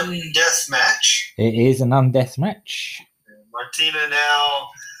an undeath match. It is an undeath match. And Martina now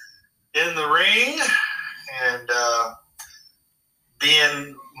in the ring and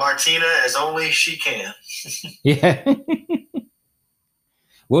being Martina as only she can. Yeah.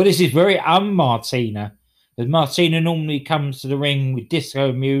 Well, this is very un-Martina. Because Martina normally comes to the ring with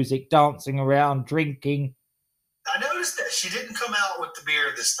disco music, dancing around, drinking. I noticed that she didn't come out with the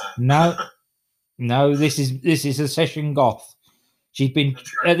beer this time. No, this is a SessionGoth. She's been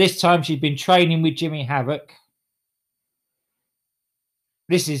at this time. She's been training with Jimmy Havoc.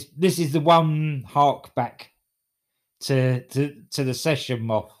 This is the one hark back to the Session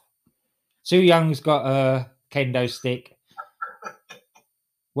Moth. SuYung's got a kendo stick.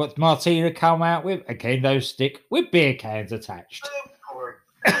 What's Martina come out with? A kendo stick with beer cans attached. Of course.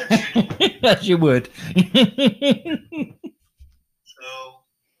 As you would. So,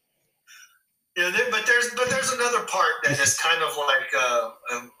 but there's another part that is kind of like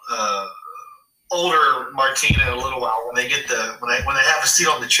older Martina a little while when they get when they have a seat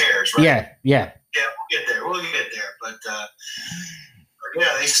on the chairs, right? Yeah. Yeah, we'll get there. But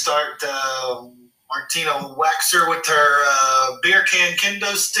yeah, they start. Martina whacks her with her beer can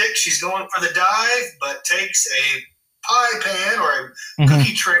kendo stick. She's going for the dive, but takes a pie pan or a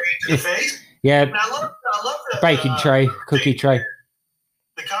cookie tray to the face. Yeah, and I love the baking tray, cookie tray.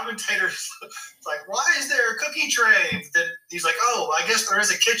 The commentator's like, "Why is there a cookie tray?" Then he's like, "Oh, I guess there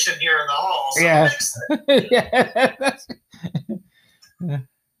is a kitchen here in the hall." So yeah. Yeah.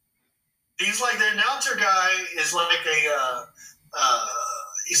 He's like the announcer guy is like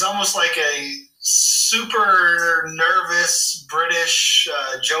he's almost like a super nervous British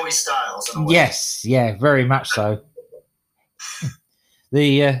Joey Styles. In a way. Yes, yeah, very much so.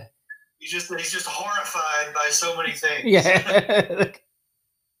 He's just horrified by so many things. Yeah.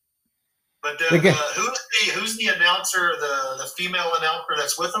 But who's the announcer? The female announcer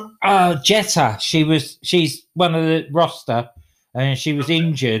that's with him? Jetta. She's one of the roster, and she was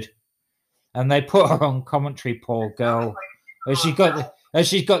injured, and they put her on commentary. Poor girl. And she's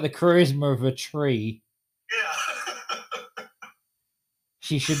got the charisma of a tree. Yeah.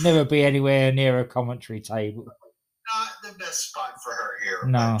 She should never be anywhere near a commentary table. Not the best spot for her here.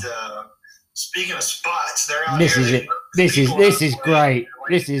 No. But, speaking of spots, they're out This here. is it. This is great.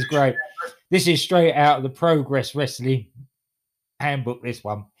 This is great. This is straight out of the Progress Wrestling handbook. This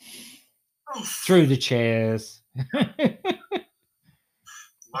one. Through the chairs.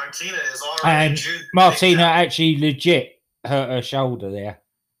 Martina is already. And Martina actually legit hurt her shoulder there.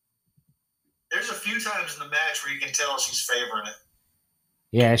 There's a few times in the match where you can tell she's favoring it.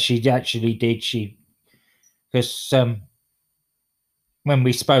 Yeah, she actually did. Because when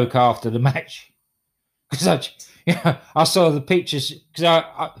we spoke after the match, because I saw the pictures. Because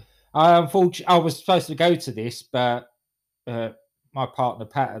unfortunately I was supposed to go to this, but my partner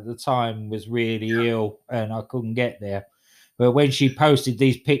Pat at the time was really ill, and I couldn't get there. But when she posted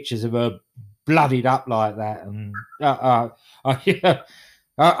these pictures of her bloodied up like that, and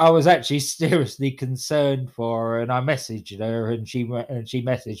I was actually seriously concerned for her, and I messaged her, and she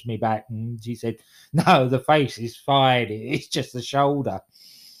messaged me back, and she said, "No, the face is fine. It's just the shoulder."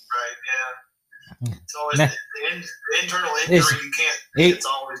 Right? Yeah. It's always the internal injury. You can't. It's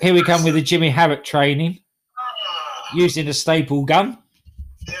always here we come with the Jimmy Havoc training. using a staple gun.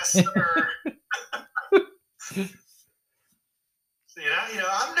 Yes, sir.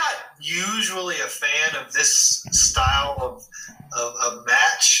 I'm not usually a fan of this style of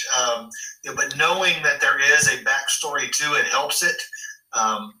match, but knowing that there is a backstory to it helps it.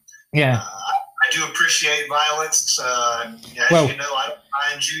 Yeah. I do appreciate violence. As you know, I don't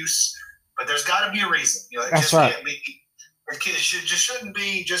mind juice, but there's got to be a reason. It that's just right. Can't be, it shouldn't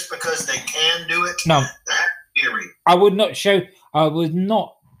be just because they can do it. No. There has to be a reason. I would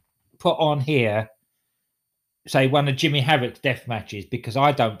not put on here, say, one of Jimmy Havoc's death matches, because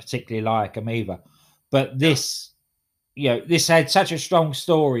I don't particularly like them either. But this, this had such a strong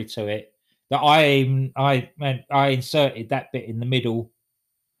story to it that I inserted that bit in the middle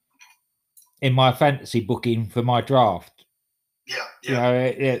in my fantasy booking for my draft. Yeah.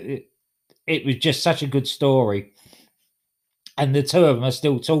 It was just such a good story, and the two of them are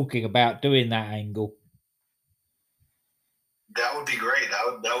still talking about doing that angle. That would be great.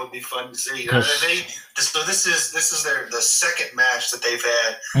 That would be fun to see. So this is the second match that they've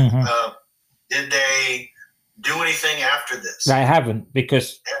had. Mm-hmm. Did they do anything after this? They haven't,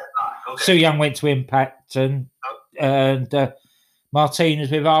 because okay. SuYung went to Impact and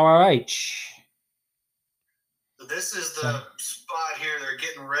Martinez with ROH. So this is the spot here. They're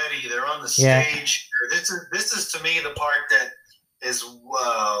getting ready. They're on the stage. Yeah. This is to me the part that is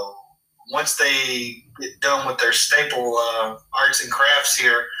once they get done with their staple arts and crafts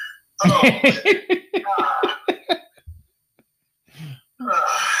here. A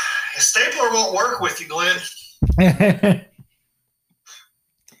stapler won't work with you, Glenn. But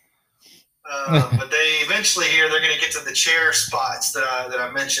they eventually here, they're going to get to the chair spots that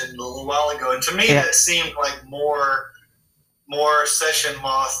I mentioned a little while ago. And to me, that seemed like more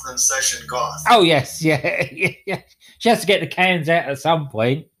SessionGoth than SessionGoth. Oh, yes. Yeah. She has to get the cans out at some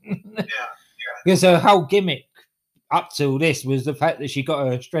point. Yeah. Because her whole gimmick up till this was the fact that she got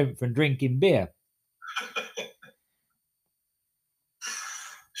her strength from drinking beer.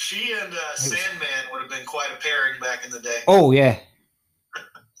 She and Sandman would have been quite a pairing back in the day. Oh, yeah.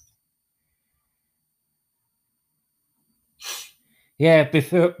 Yeah,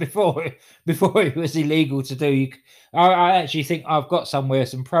 before it was illegal to do. I actually think I've got somewhere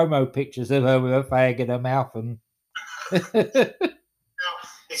some promo pictures of her with a fag in her mouth and.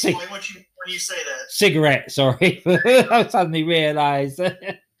 Explain when you say that. Cigarette, sorry. I suddenly realised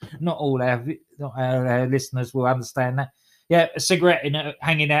not all our listeners will understand that. Yeah, a cigarette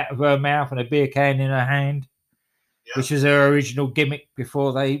hanging out of her mouth and a beer can in her hand, which was her original gimmick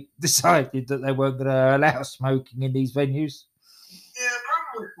before they decided that they weren't going to allow smoking in these venues. Yeah,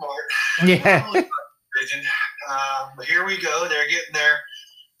 probably smart. Yeah. Probably smart. But here we go. They're getting their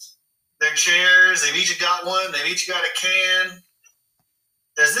chairs. They've each got one. They've each got a can.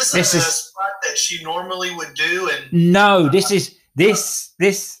 Is this a spot that she normally would do? No, this is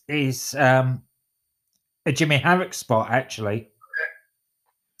a Jimmy Havoc spot, actually.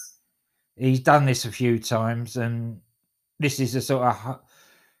 Okay. He's done this a few times, and this is a sort of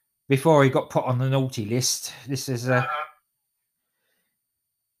before he got put on the naughty list. This is a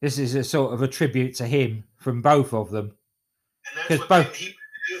sort of a tribute to him from both of them. And that's what he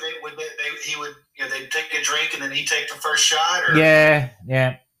would do. He would they'd take a drink and then he'd take the first shot. Or? Yeah.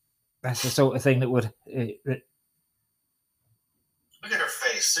 That's the sort of thing that would. Look at her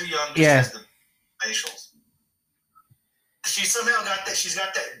face. SuYung just has the facials. She somehow got that. She's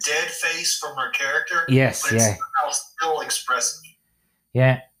got that dead face from her character. Yes, but it's somehow still expressive.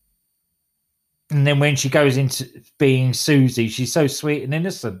 Yeah. And then when she goes into being Susie, she's so sweet and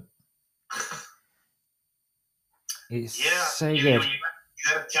innocent. It's so good.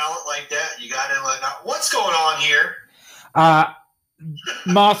 You got a talent like that. You got to what's going on here?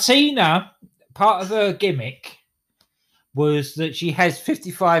 Martina, part of her gimmick was that she has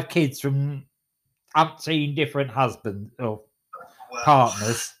 55 kids from umpteen different husbands or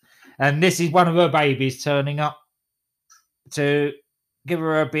partners, and this is one of her babies turning up to give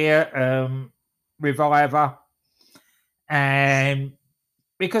her a beer, revive her, and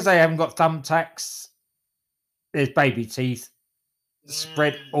because they haven't got thumbtacks, there's baby teeth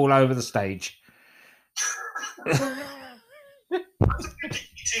spread all over the stage. You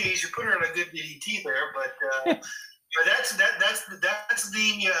put her in a good DDT there, but that's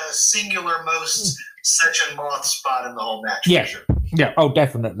the singular most SessionGoth spot in the whole match. Yeah, for sure. Yeah. Oh,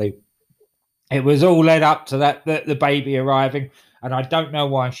 definitely. It was all led up to that the baby arriving, and I don't know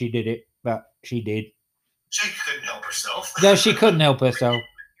why she did it, but she did. She couldn't help herself. No, she couldn't help herself.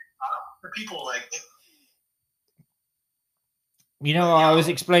 People like it. You know, I was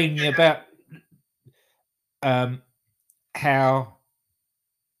explaining about how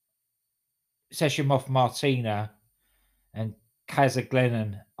SessionGoth Martina and Kazza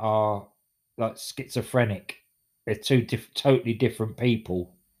Glennon are like schizophrenic. They're two totally different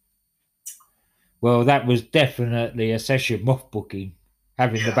people. Well, that was definitely a SessionGoth booking,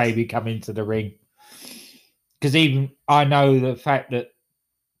 having the baby come into the ring. Because even I know the fact that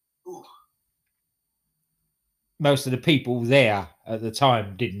most of the people there at the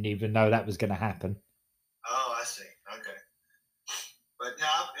time didn't even know that was going to happen. Oh, I see. Okay. But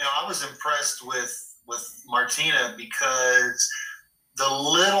I was impressed with Martina because the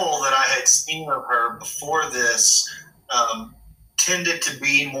little that I had seen of her before this tended to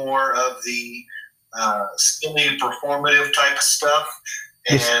be more of the skinny performative type of stuff.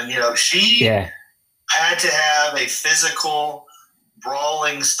 And, she had to have a physical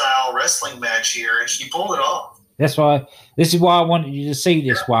brawling style wrestling match here, and she pulled it off. This is why I wanted you to see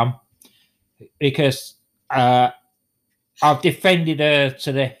this one, because I've defended her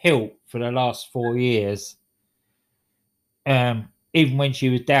to the hilt for the last 4 years. Even when she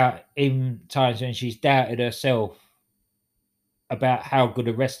was even times when she's doubted herself about how good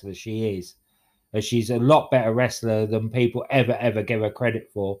a wrestler she is. She's a lot better wrestler than people ever give her credit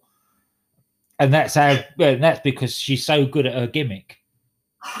for. And that's because she's so good at her gimmick.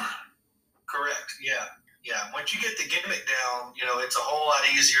 Correct. Yeah. Once you get the gimmick down, it's a whole lot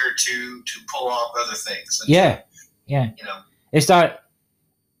easier to pull off other things. Yeah. It's like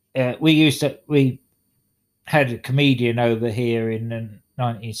we had a comedian over here in the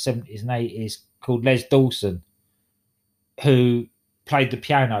 1970s and 80s called Les Dawson, who played the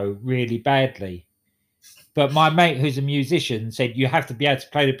piano really badly. But my mate, who's a musician, said you have to be able to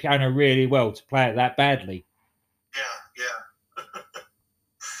play the piano really well to play it that badly. Yeah.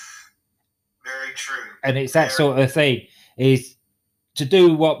 Very true. And it's that sort of thing, is to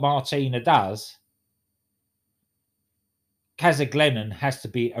do what Martina does, Kazza Glennon has to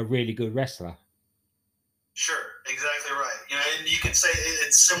be a really good wrestler. Sure, exactly right. And you could say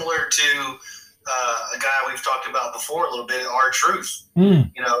it's similar to a guy we've talked about before a little bit, R-Truth.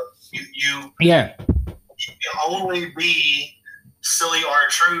 You can only be silly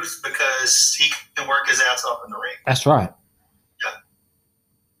R-Truth because he can work his ass off in the ring. That's right. Yeah.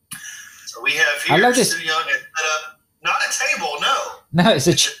 So we have here SuYung has set up not a table, no,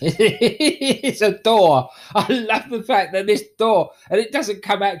 it's a door. I love the fact that this door, and it doesn't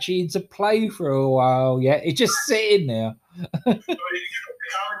come actually into play for a while yet. It's just sitting there. The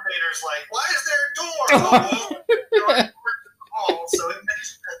commentator's like, "Why is there a door?" So it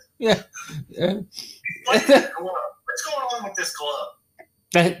makes sense. Yeah. What's going on with this glove?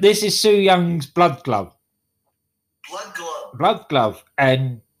 This is SuYung's blood glove. Blood glove,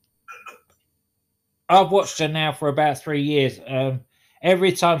 and I've watched her now for about 3 years.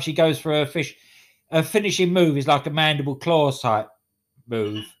 Every time she goes for her finishing move is like a mandible claw type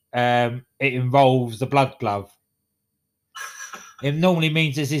move. It involves the blood glove. It normally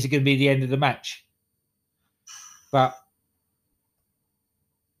means this is going to be the end of the match, but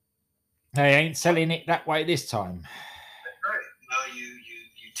they ain't selling it that way this time. That's right. You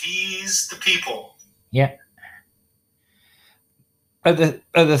tease the people. Yeah. And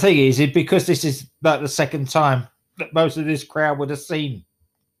the thing is because this is like the second time that most of this crowd would have seen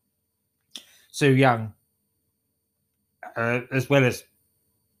SuYung, as well as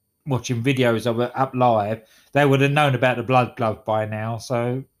watching videos of it up live, they would have known about the blood glove by now.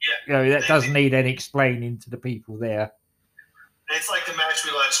 So, that doesn't need any explaining to the people there. It's like the match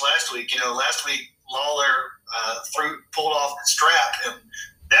we watched last week. Last week Lawler pulled off the strap, and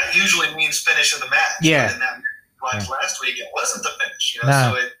that usually means finishing the match. Yeah. But in that match last week, it wasn't the finish.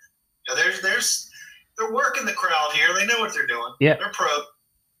 No. So they're working the crowd here. They know what they're doing. Yeah. They're pro.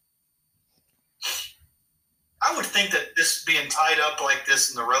 I would think that this being tied up like this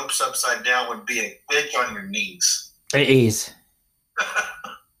and the ropes upside down would be a bitch on your knees. It is.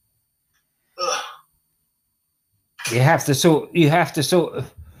 You have to sort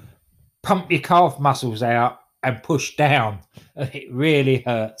of pump your calf muscles out and push down. It really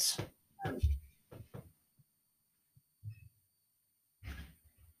hurts.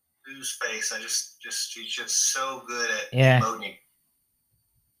 Whose face? She's just so good at emoting.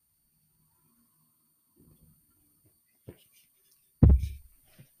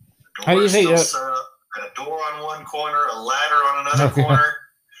 How do you think? Got a door on one corner, a ladder on another corner.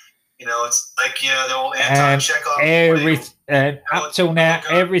 It's like the old Anton Chekhov. Up till now,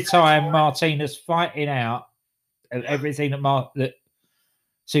 every time Martina's fighting out, everything that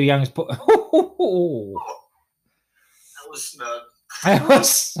SuYung's put. That was snug. That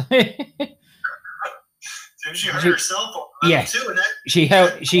was. She hurt herself. Yes, too,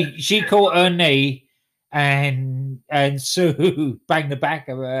 she caught her knee, and Sue banged the back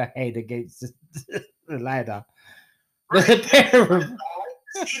of her head against the ladder. There's a pair of...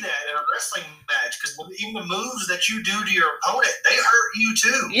 I see that in a wrestling match because even the moves that you do to your opponent, they hurt you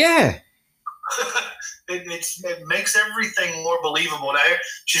too. Yeah. It makes everything more believable. Now,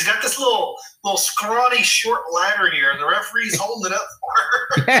 she's got this little scrawny short ladder here, and the referee's holding it up for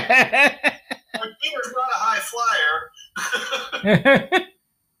her. Martina's not a high flyer.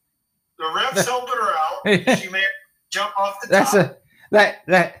 The ref's helping her out. She may jump off the top.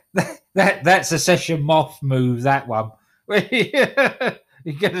 That's a SessionGoth move. That one.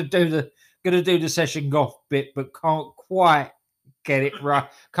 You're gonna do the SessionGoth bit, but can't quite get it right.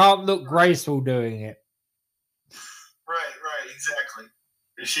 Can't look graceful doing it. Right, exactly.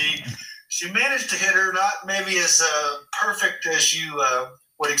 She managed to hit her, not maybe as perfect as you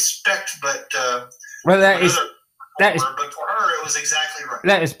would expect, but well, that is. But for her, it was exactly right.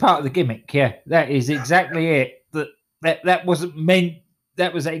 That is part of the gimmick. Yeah, that is exactly it. That wasn't meant.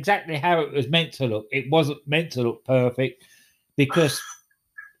 That was exactly how it was meant to look. It wasn't meant to look perfect because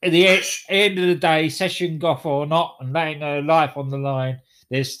at the end of the day, SessionGoth or not, and laying her life on the line,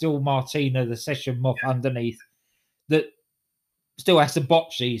 there's still Martina, the SessionGoth underneath, that still has to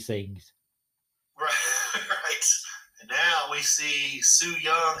botch these things. Right. And now we see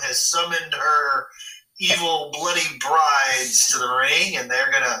SuYung has summoned her evil, bloody brides to the ring, and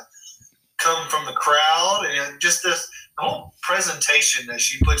they're gonna come from the crowd, and just the whole presentation that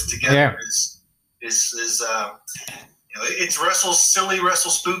she puts together is it's wrestle silly,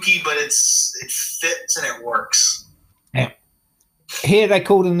 wrestle spooky, but it fits and it works. Yeah. Here they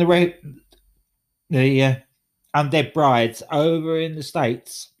call them the undead brides. Over in the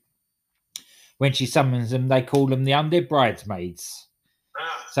States, when she summons them, they call them the undead bridesmaids.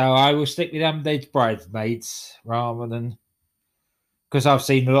 So I will stick with undead bridesmaids rather than, because I've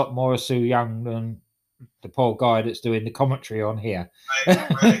seen a lot more of SuYung than the poor guy that's doing the commentary on here.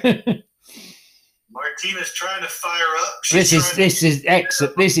 Right. Martina's trying to fire up. This is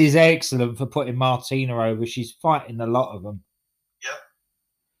excellent. This is excellent for putting Martina over. She's fighting a lot of them.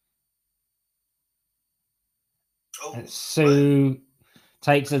 Yep. Sue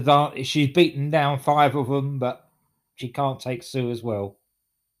takes advantage. She's beaten down 5 of them, but she can't take Sue as well.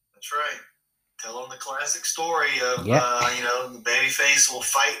 That's right. Tell them the classic story of the babyface will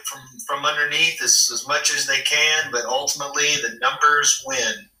fight from underneath as much as they can, but ultimately the numbers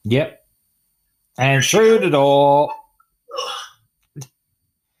win. Yep. And through the door.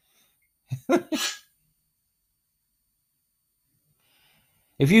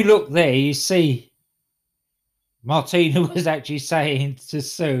 If you look there, you see Martina was actually saying to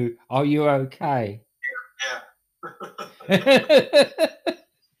Sue, "Are you okay?" Yeah.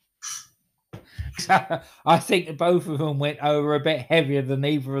 So I think both of them went over a bit heavier than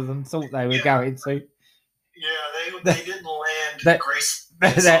either of them thought they were going to. Yeah, they didn't land gracefully.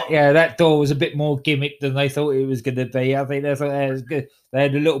 That door was a bit more gimmick than they thought it was going to be. I think they thought it was good. They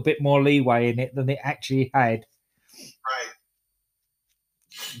had a little bit more leeway in it than it actually had. Right.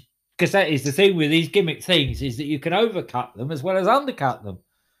 Because that is the thing with these gimmick things, is that you can overcut them as well as undercut them.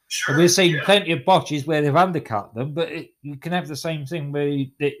 Sure. And we've seen plenty of botches where they've undercut them, but you can have the same thing where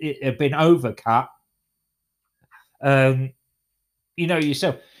it had been overcut. You know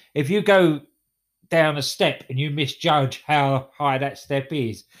yourself, if you go down a step and you misjudge how high that step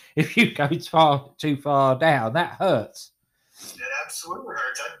is, if you go too far down, that hurts. It absolutely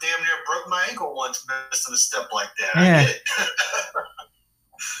hurts. I damn near broke my ankle once missing a step like that. Yeah. I did.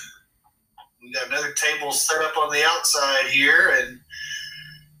 We got another table set up on the outside here, and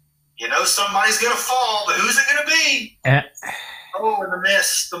somebody's gonna fall, but who's it gonna be? Oh, and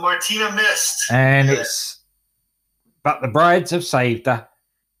the Martina missed. And but the brides have saved her.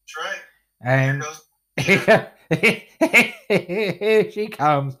 That's right. And here she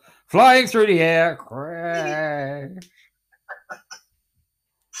comes, flying through the air. Crash.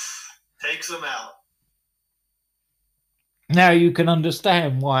 Takes them out. Now you can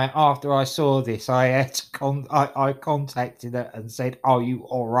understand why after I saw this, I had to I contacted her and said, "Are you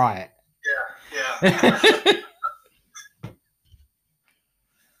all right?" Yeah.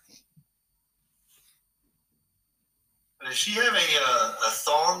 Does she have a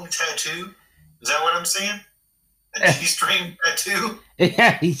thong tattoo? Is that what I'm saying? A G-string tattoo?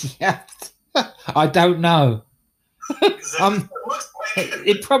 Yeah. I don't know. Is that what it looks like?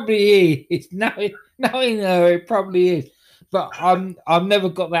 It probably is. Knowing her, it probably is. But I've never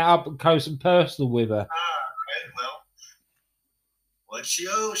got that up close and personal with her. Right. Well, what's she?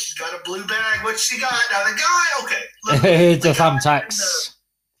 Oh, she's got a blue bag. What's she got? Now the guy. Okay. Look, the thumbtacks.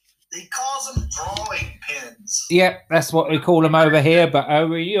 He calls them drawing pins. Yep, that's what we call them over here. But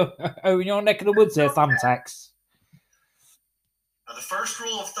over in your neck of the woods, they're thumbtacks. Now, the first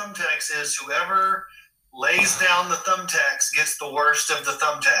rule of thumbtacks is whoever lays down the thumbtacks, gets the worst of the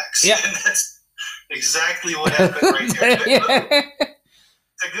thumbtacks. Yep. And that's exactly what happened right there.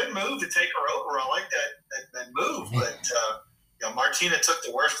 It's a good move to take her over. I like that move, but Martina took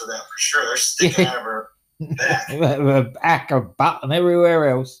the worst of that for sure. They're sticking out of her back. Her back, her butt, and everywhere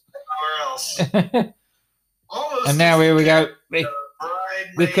else. Almost. And now here we go.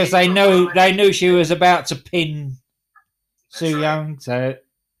 Because they knew she was about to pin SuYung, so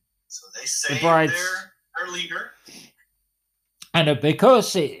they saved the bride's their leader. And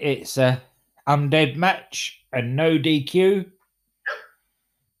because it's a undead match and no DQ,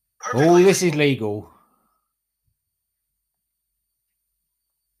 all this is legal.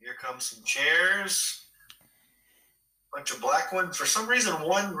 Here comes some chairs. Bunch of black ones. For some reason,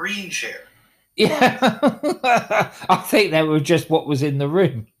 one green chair. Yeah. I think that was just what was in the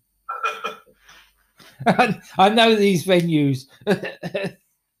room. I know these venues.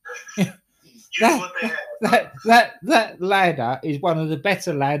 That ladder is one of the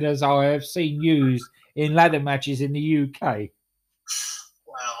better ladders I have seen used in ladder matches in the UK.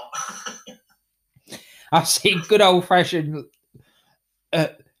 Wow. I've seen good old fashioned. I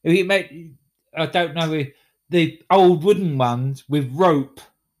don't know, the old wooden ones with rope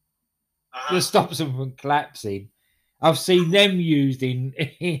that stops them from collapsing. I've seen them used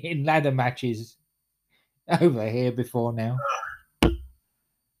in ladder matches over here before now.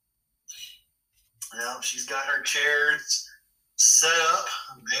 Well, she's got her chairs set up.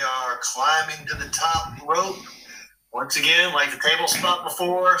 They are climbing to the top rope. Once again, like the table spot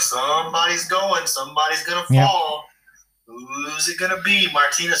before, somebody's going. Somebody's going to fall. Who's it going to be?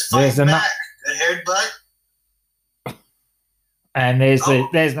 Martina's fighting back. Good headbutt. And there's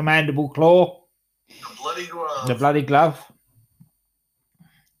the mandible claw. The bloody glove. The bloody glove.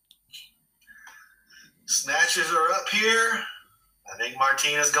 Snatches are up here. I think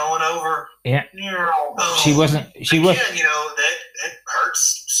Martina's going over. Yeah. Oh, She wasn't. Again, that it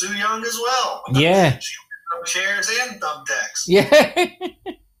hurts SuYung as well. Yeah. She throw chairs and thumbtacks. Yeah.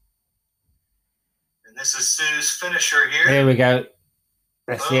 And this is Sue's finisher here. There we go.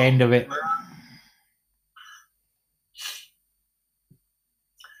 That's the end of it.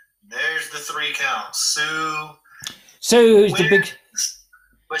 There's the 3 counts. Sue, who's the big...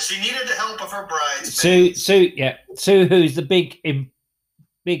 But she needed the help of her bridesmaids. Sue, who's the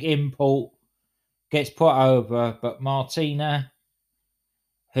big import, gets put over, but Martina,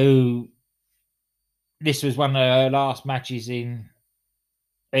 who this was one of her last matches in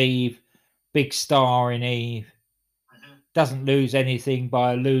Eve, big star in Eve, doesn't lose anything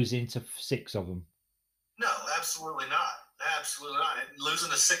by losing to 6 of them. No, absolutely not. Absolutely not. Losing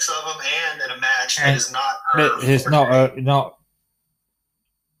to 6 of them and in a match that is not her. It's not.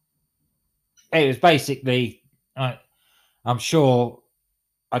 It was basically, I'm sure,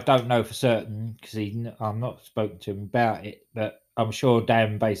 I don't know for certain because I'm not spoken to him about it, but I'm sure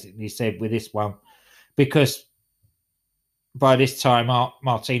Dan basically said with this one, because by this time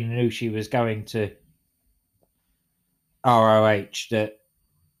Martina knew she was going to ROH, that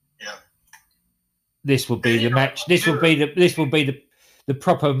this would be the match. This will be the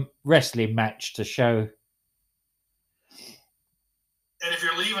proper wrestling match to show. And if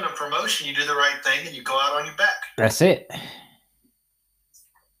you're leaving a promotion, you do the right thing and you go out on your back. That's it.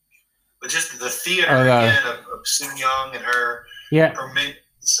 But just the theater again of SuYung and her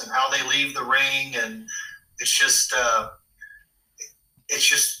minutes and how they leave the ring, and it's just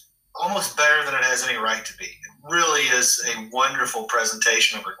almost better than it has any right to be. It really is a wonderful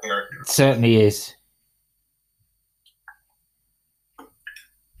presentation of her character. It certainly is.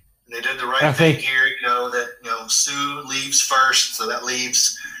 They did the right thing here, that Sue leaves first, so that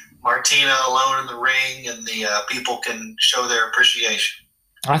leaves Martina alone in the ring, and the people can show their appreciation.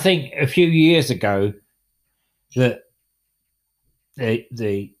 I think a few years ago that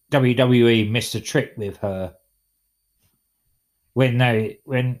the WWE missed a trick with her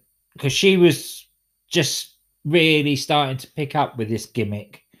because she was just really starting to pick up with this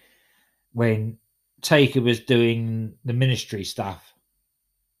gimmick when Taker was doing the ministry stuff.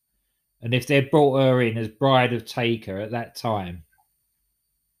 And if they'd brought her in as Bride of Taker at that time.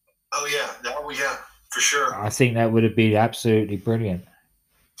 Oh, yeah, for sure. I think that would have been absolutely brilliant.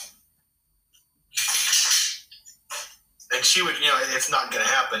 And she would, it's not going to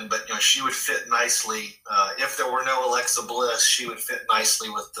happen, but, she would fit nicely. If there were no Alexa Bliss, she would fit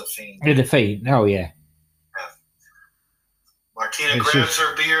nicely with The Fiend. With The Fiend, oh, yeah. Martina grabs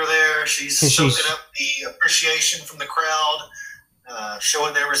her beer there. She's soaking up the appreciation from the crowd.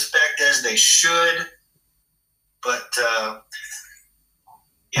 Showing their respect as they should, but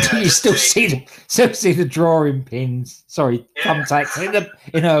you still see the drawing pins. Sorry, thumbtacks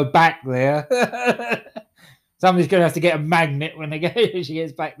in her back there. Somebody's going to have to get a magnet when she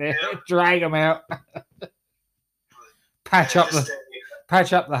gets back there. Yep. Drag them out. Patch up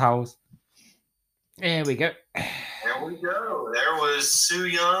the holes. There we go. There we go. There was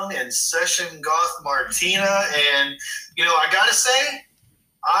SuYung and SessionGoth Martina. And, I got to say,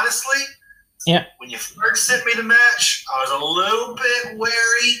 honestly, yeah, when you first sent me the match, I was a little bit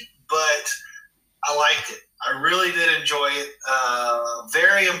wary, but I liked it. I really did enjoy it.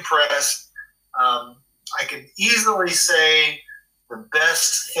 Very impressed. I can easily say the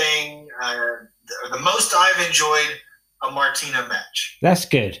best thing, the most I've enjoyed a Martina match. That's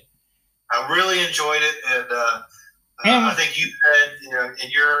good. I really enjoyed it, and I think you had,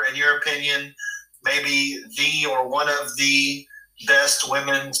 in your opinion, maybe the or one of the best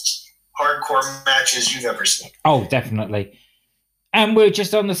women's hardcore matches you've ever seen. Oh, definitely. And we're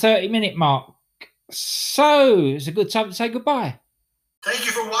just on the 30-minute mark, so it's a good time to say goodbye. Thank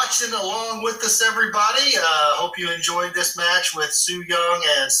you for watching along with us, everybody. Hope you enjoyed this match with SuYung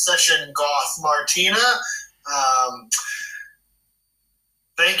and SessionGoth Martina.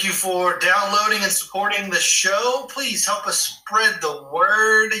 Thank you for downloading and supporting the show. Please help us spread the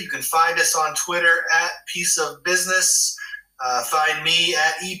word. You can find us on Twitter at Piece of Business. Find me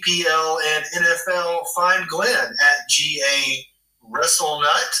at EPL and NFL. Find Glenn at GA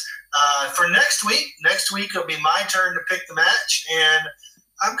WrestleNut. For next week it'll be my turn to pick the match, and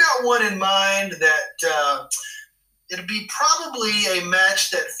I've got one in mind that it'll be probably a match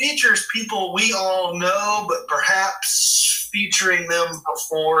that features people we all know, but perhaps featuring them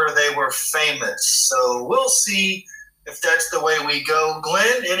before they were famous. So we'll see if that's the way we go.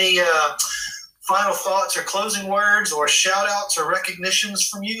 Glenn, any final thoughts or closing words or shout-outs or recognitions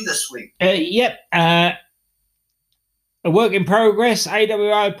from you this week? Yep. A work in progress,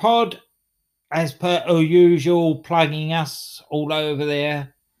 AWI Pod, as per usual, plugging us all over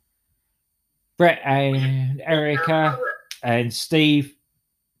there. Brett and Erica and Steve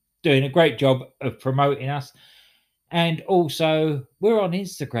doing a great job of promoting us. And also, we're on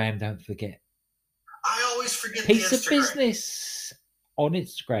Instagram, don't forget. I always forget Piece the Instagram. of Business on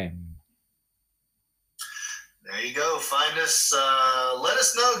Instagram. There you go. Find us. Let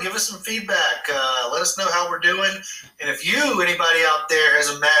us know. Give us some feedback. Let us know how we're doing. And if anybody out there, has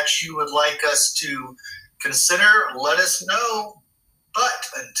a match you would like us to consider, let us know. But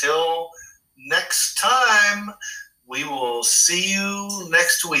until next time, we will see you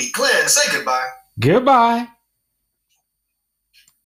next week. Glenn, say goodbye. Goodbye.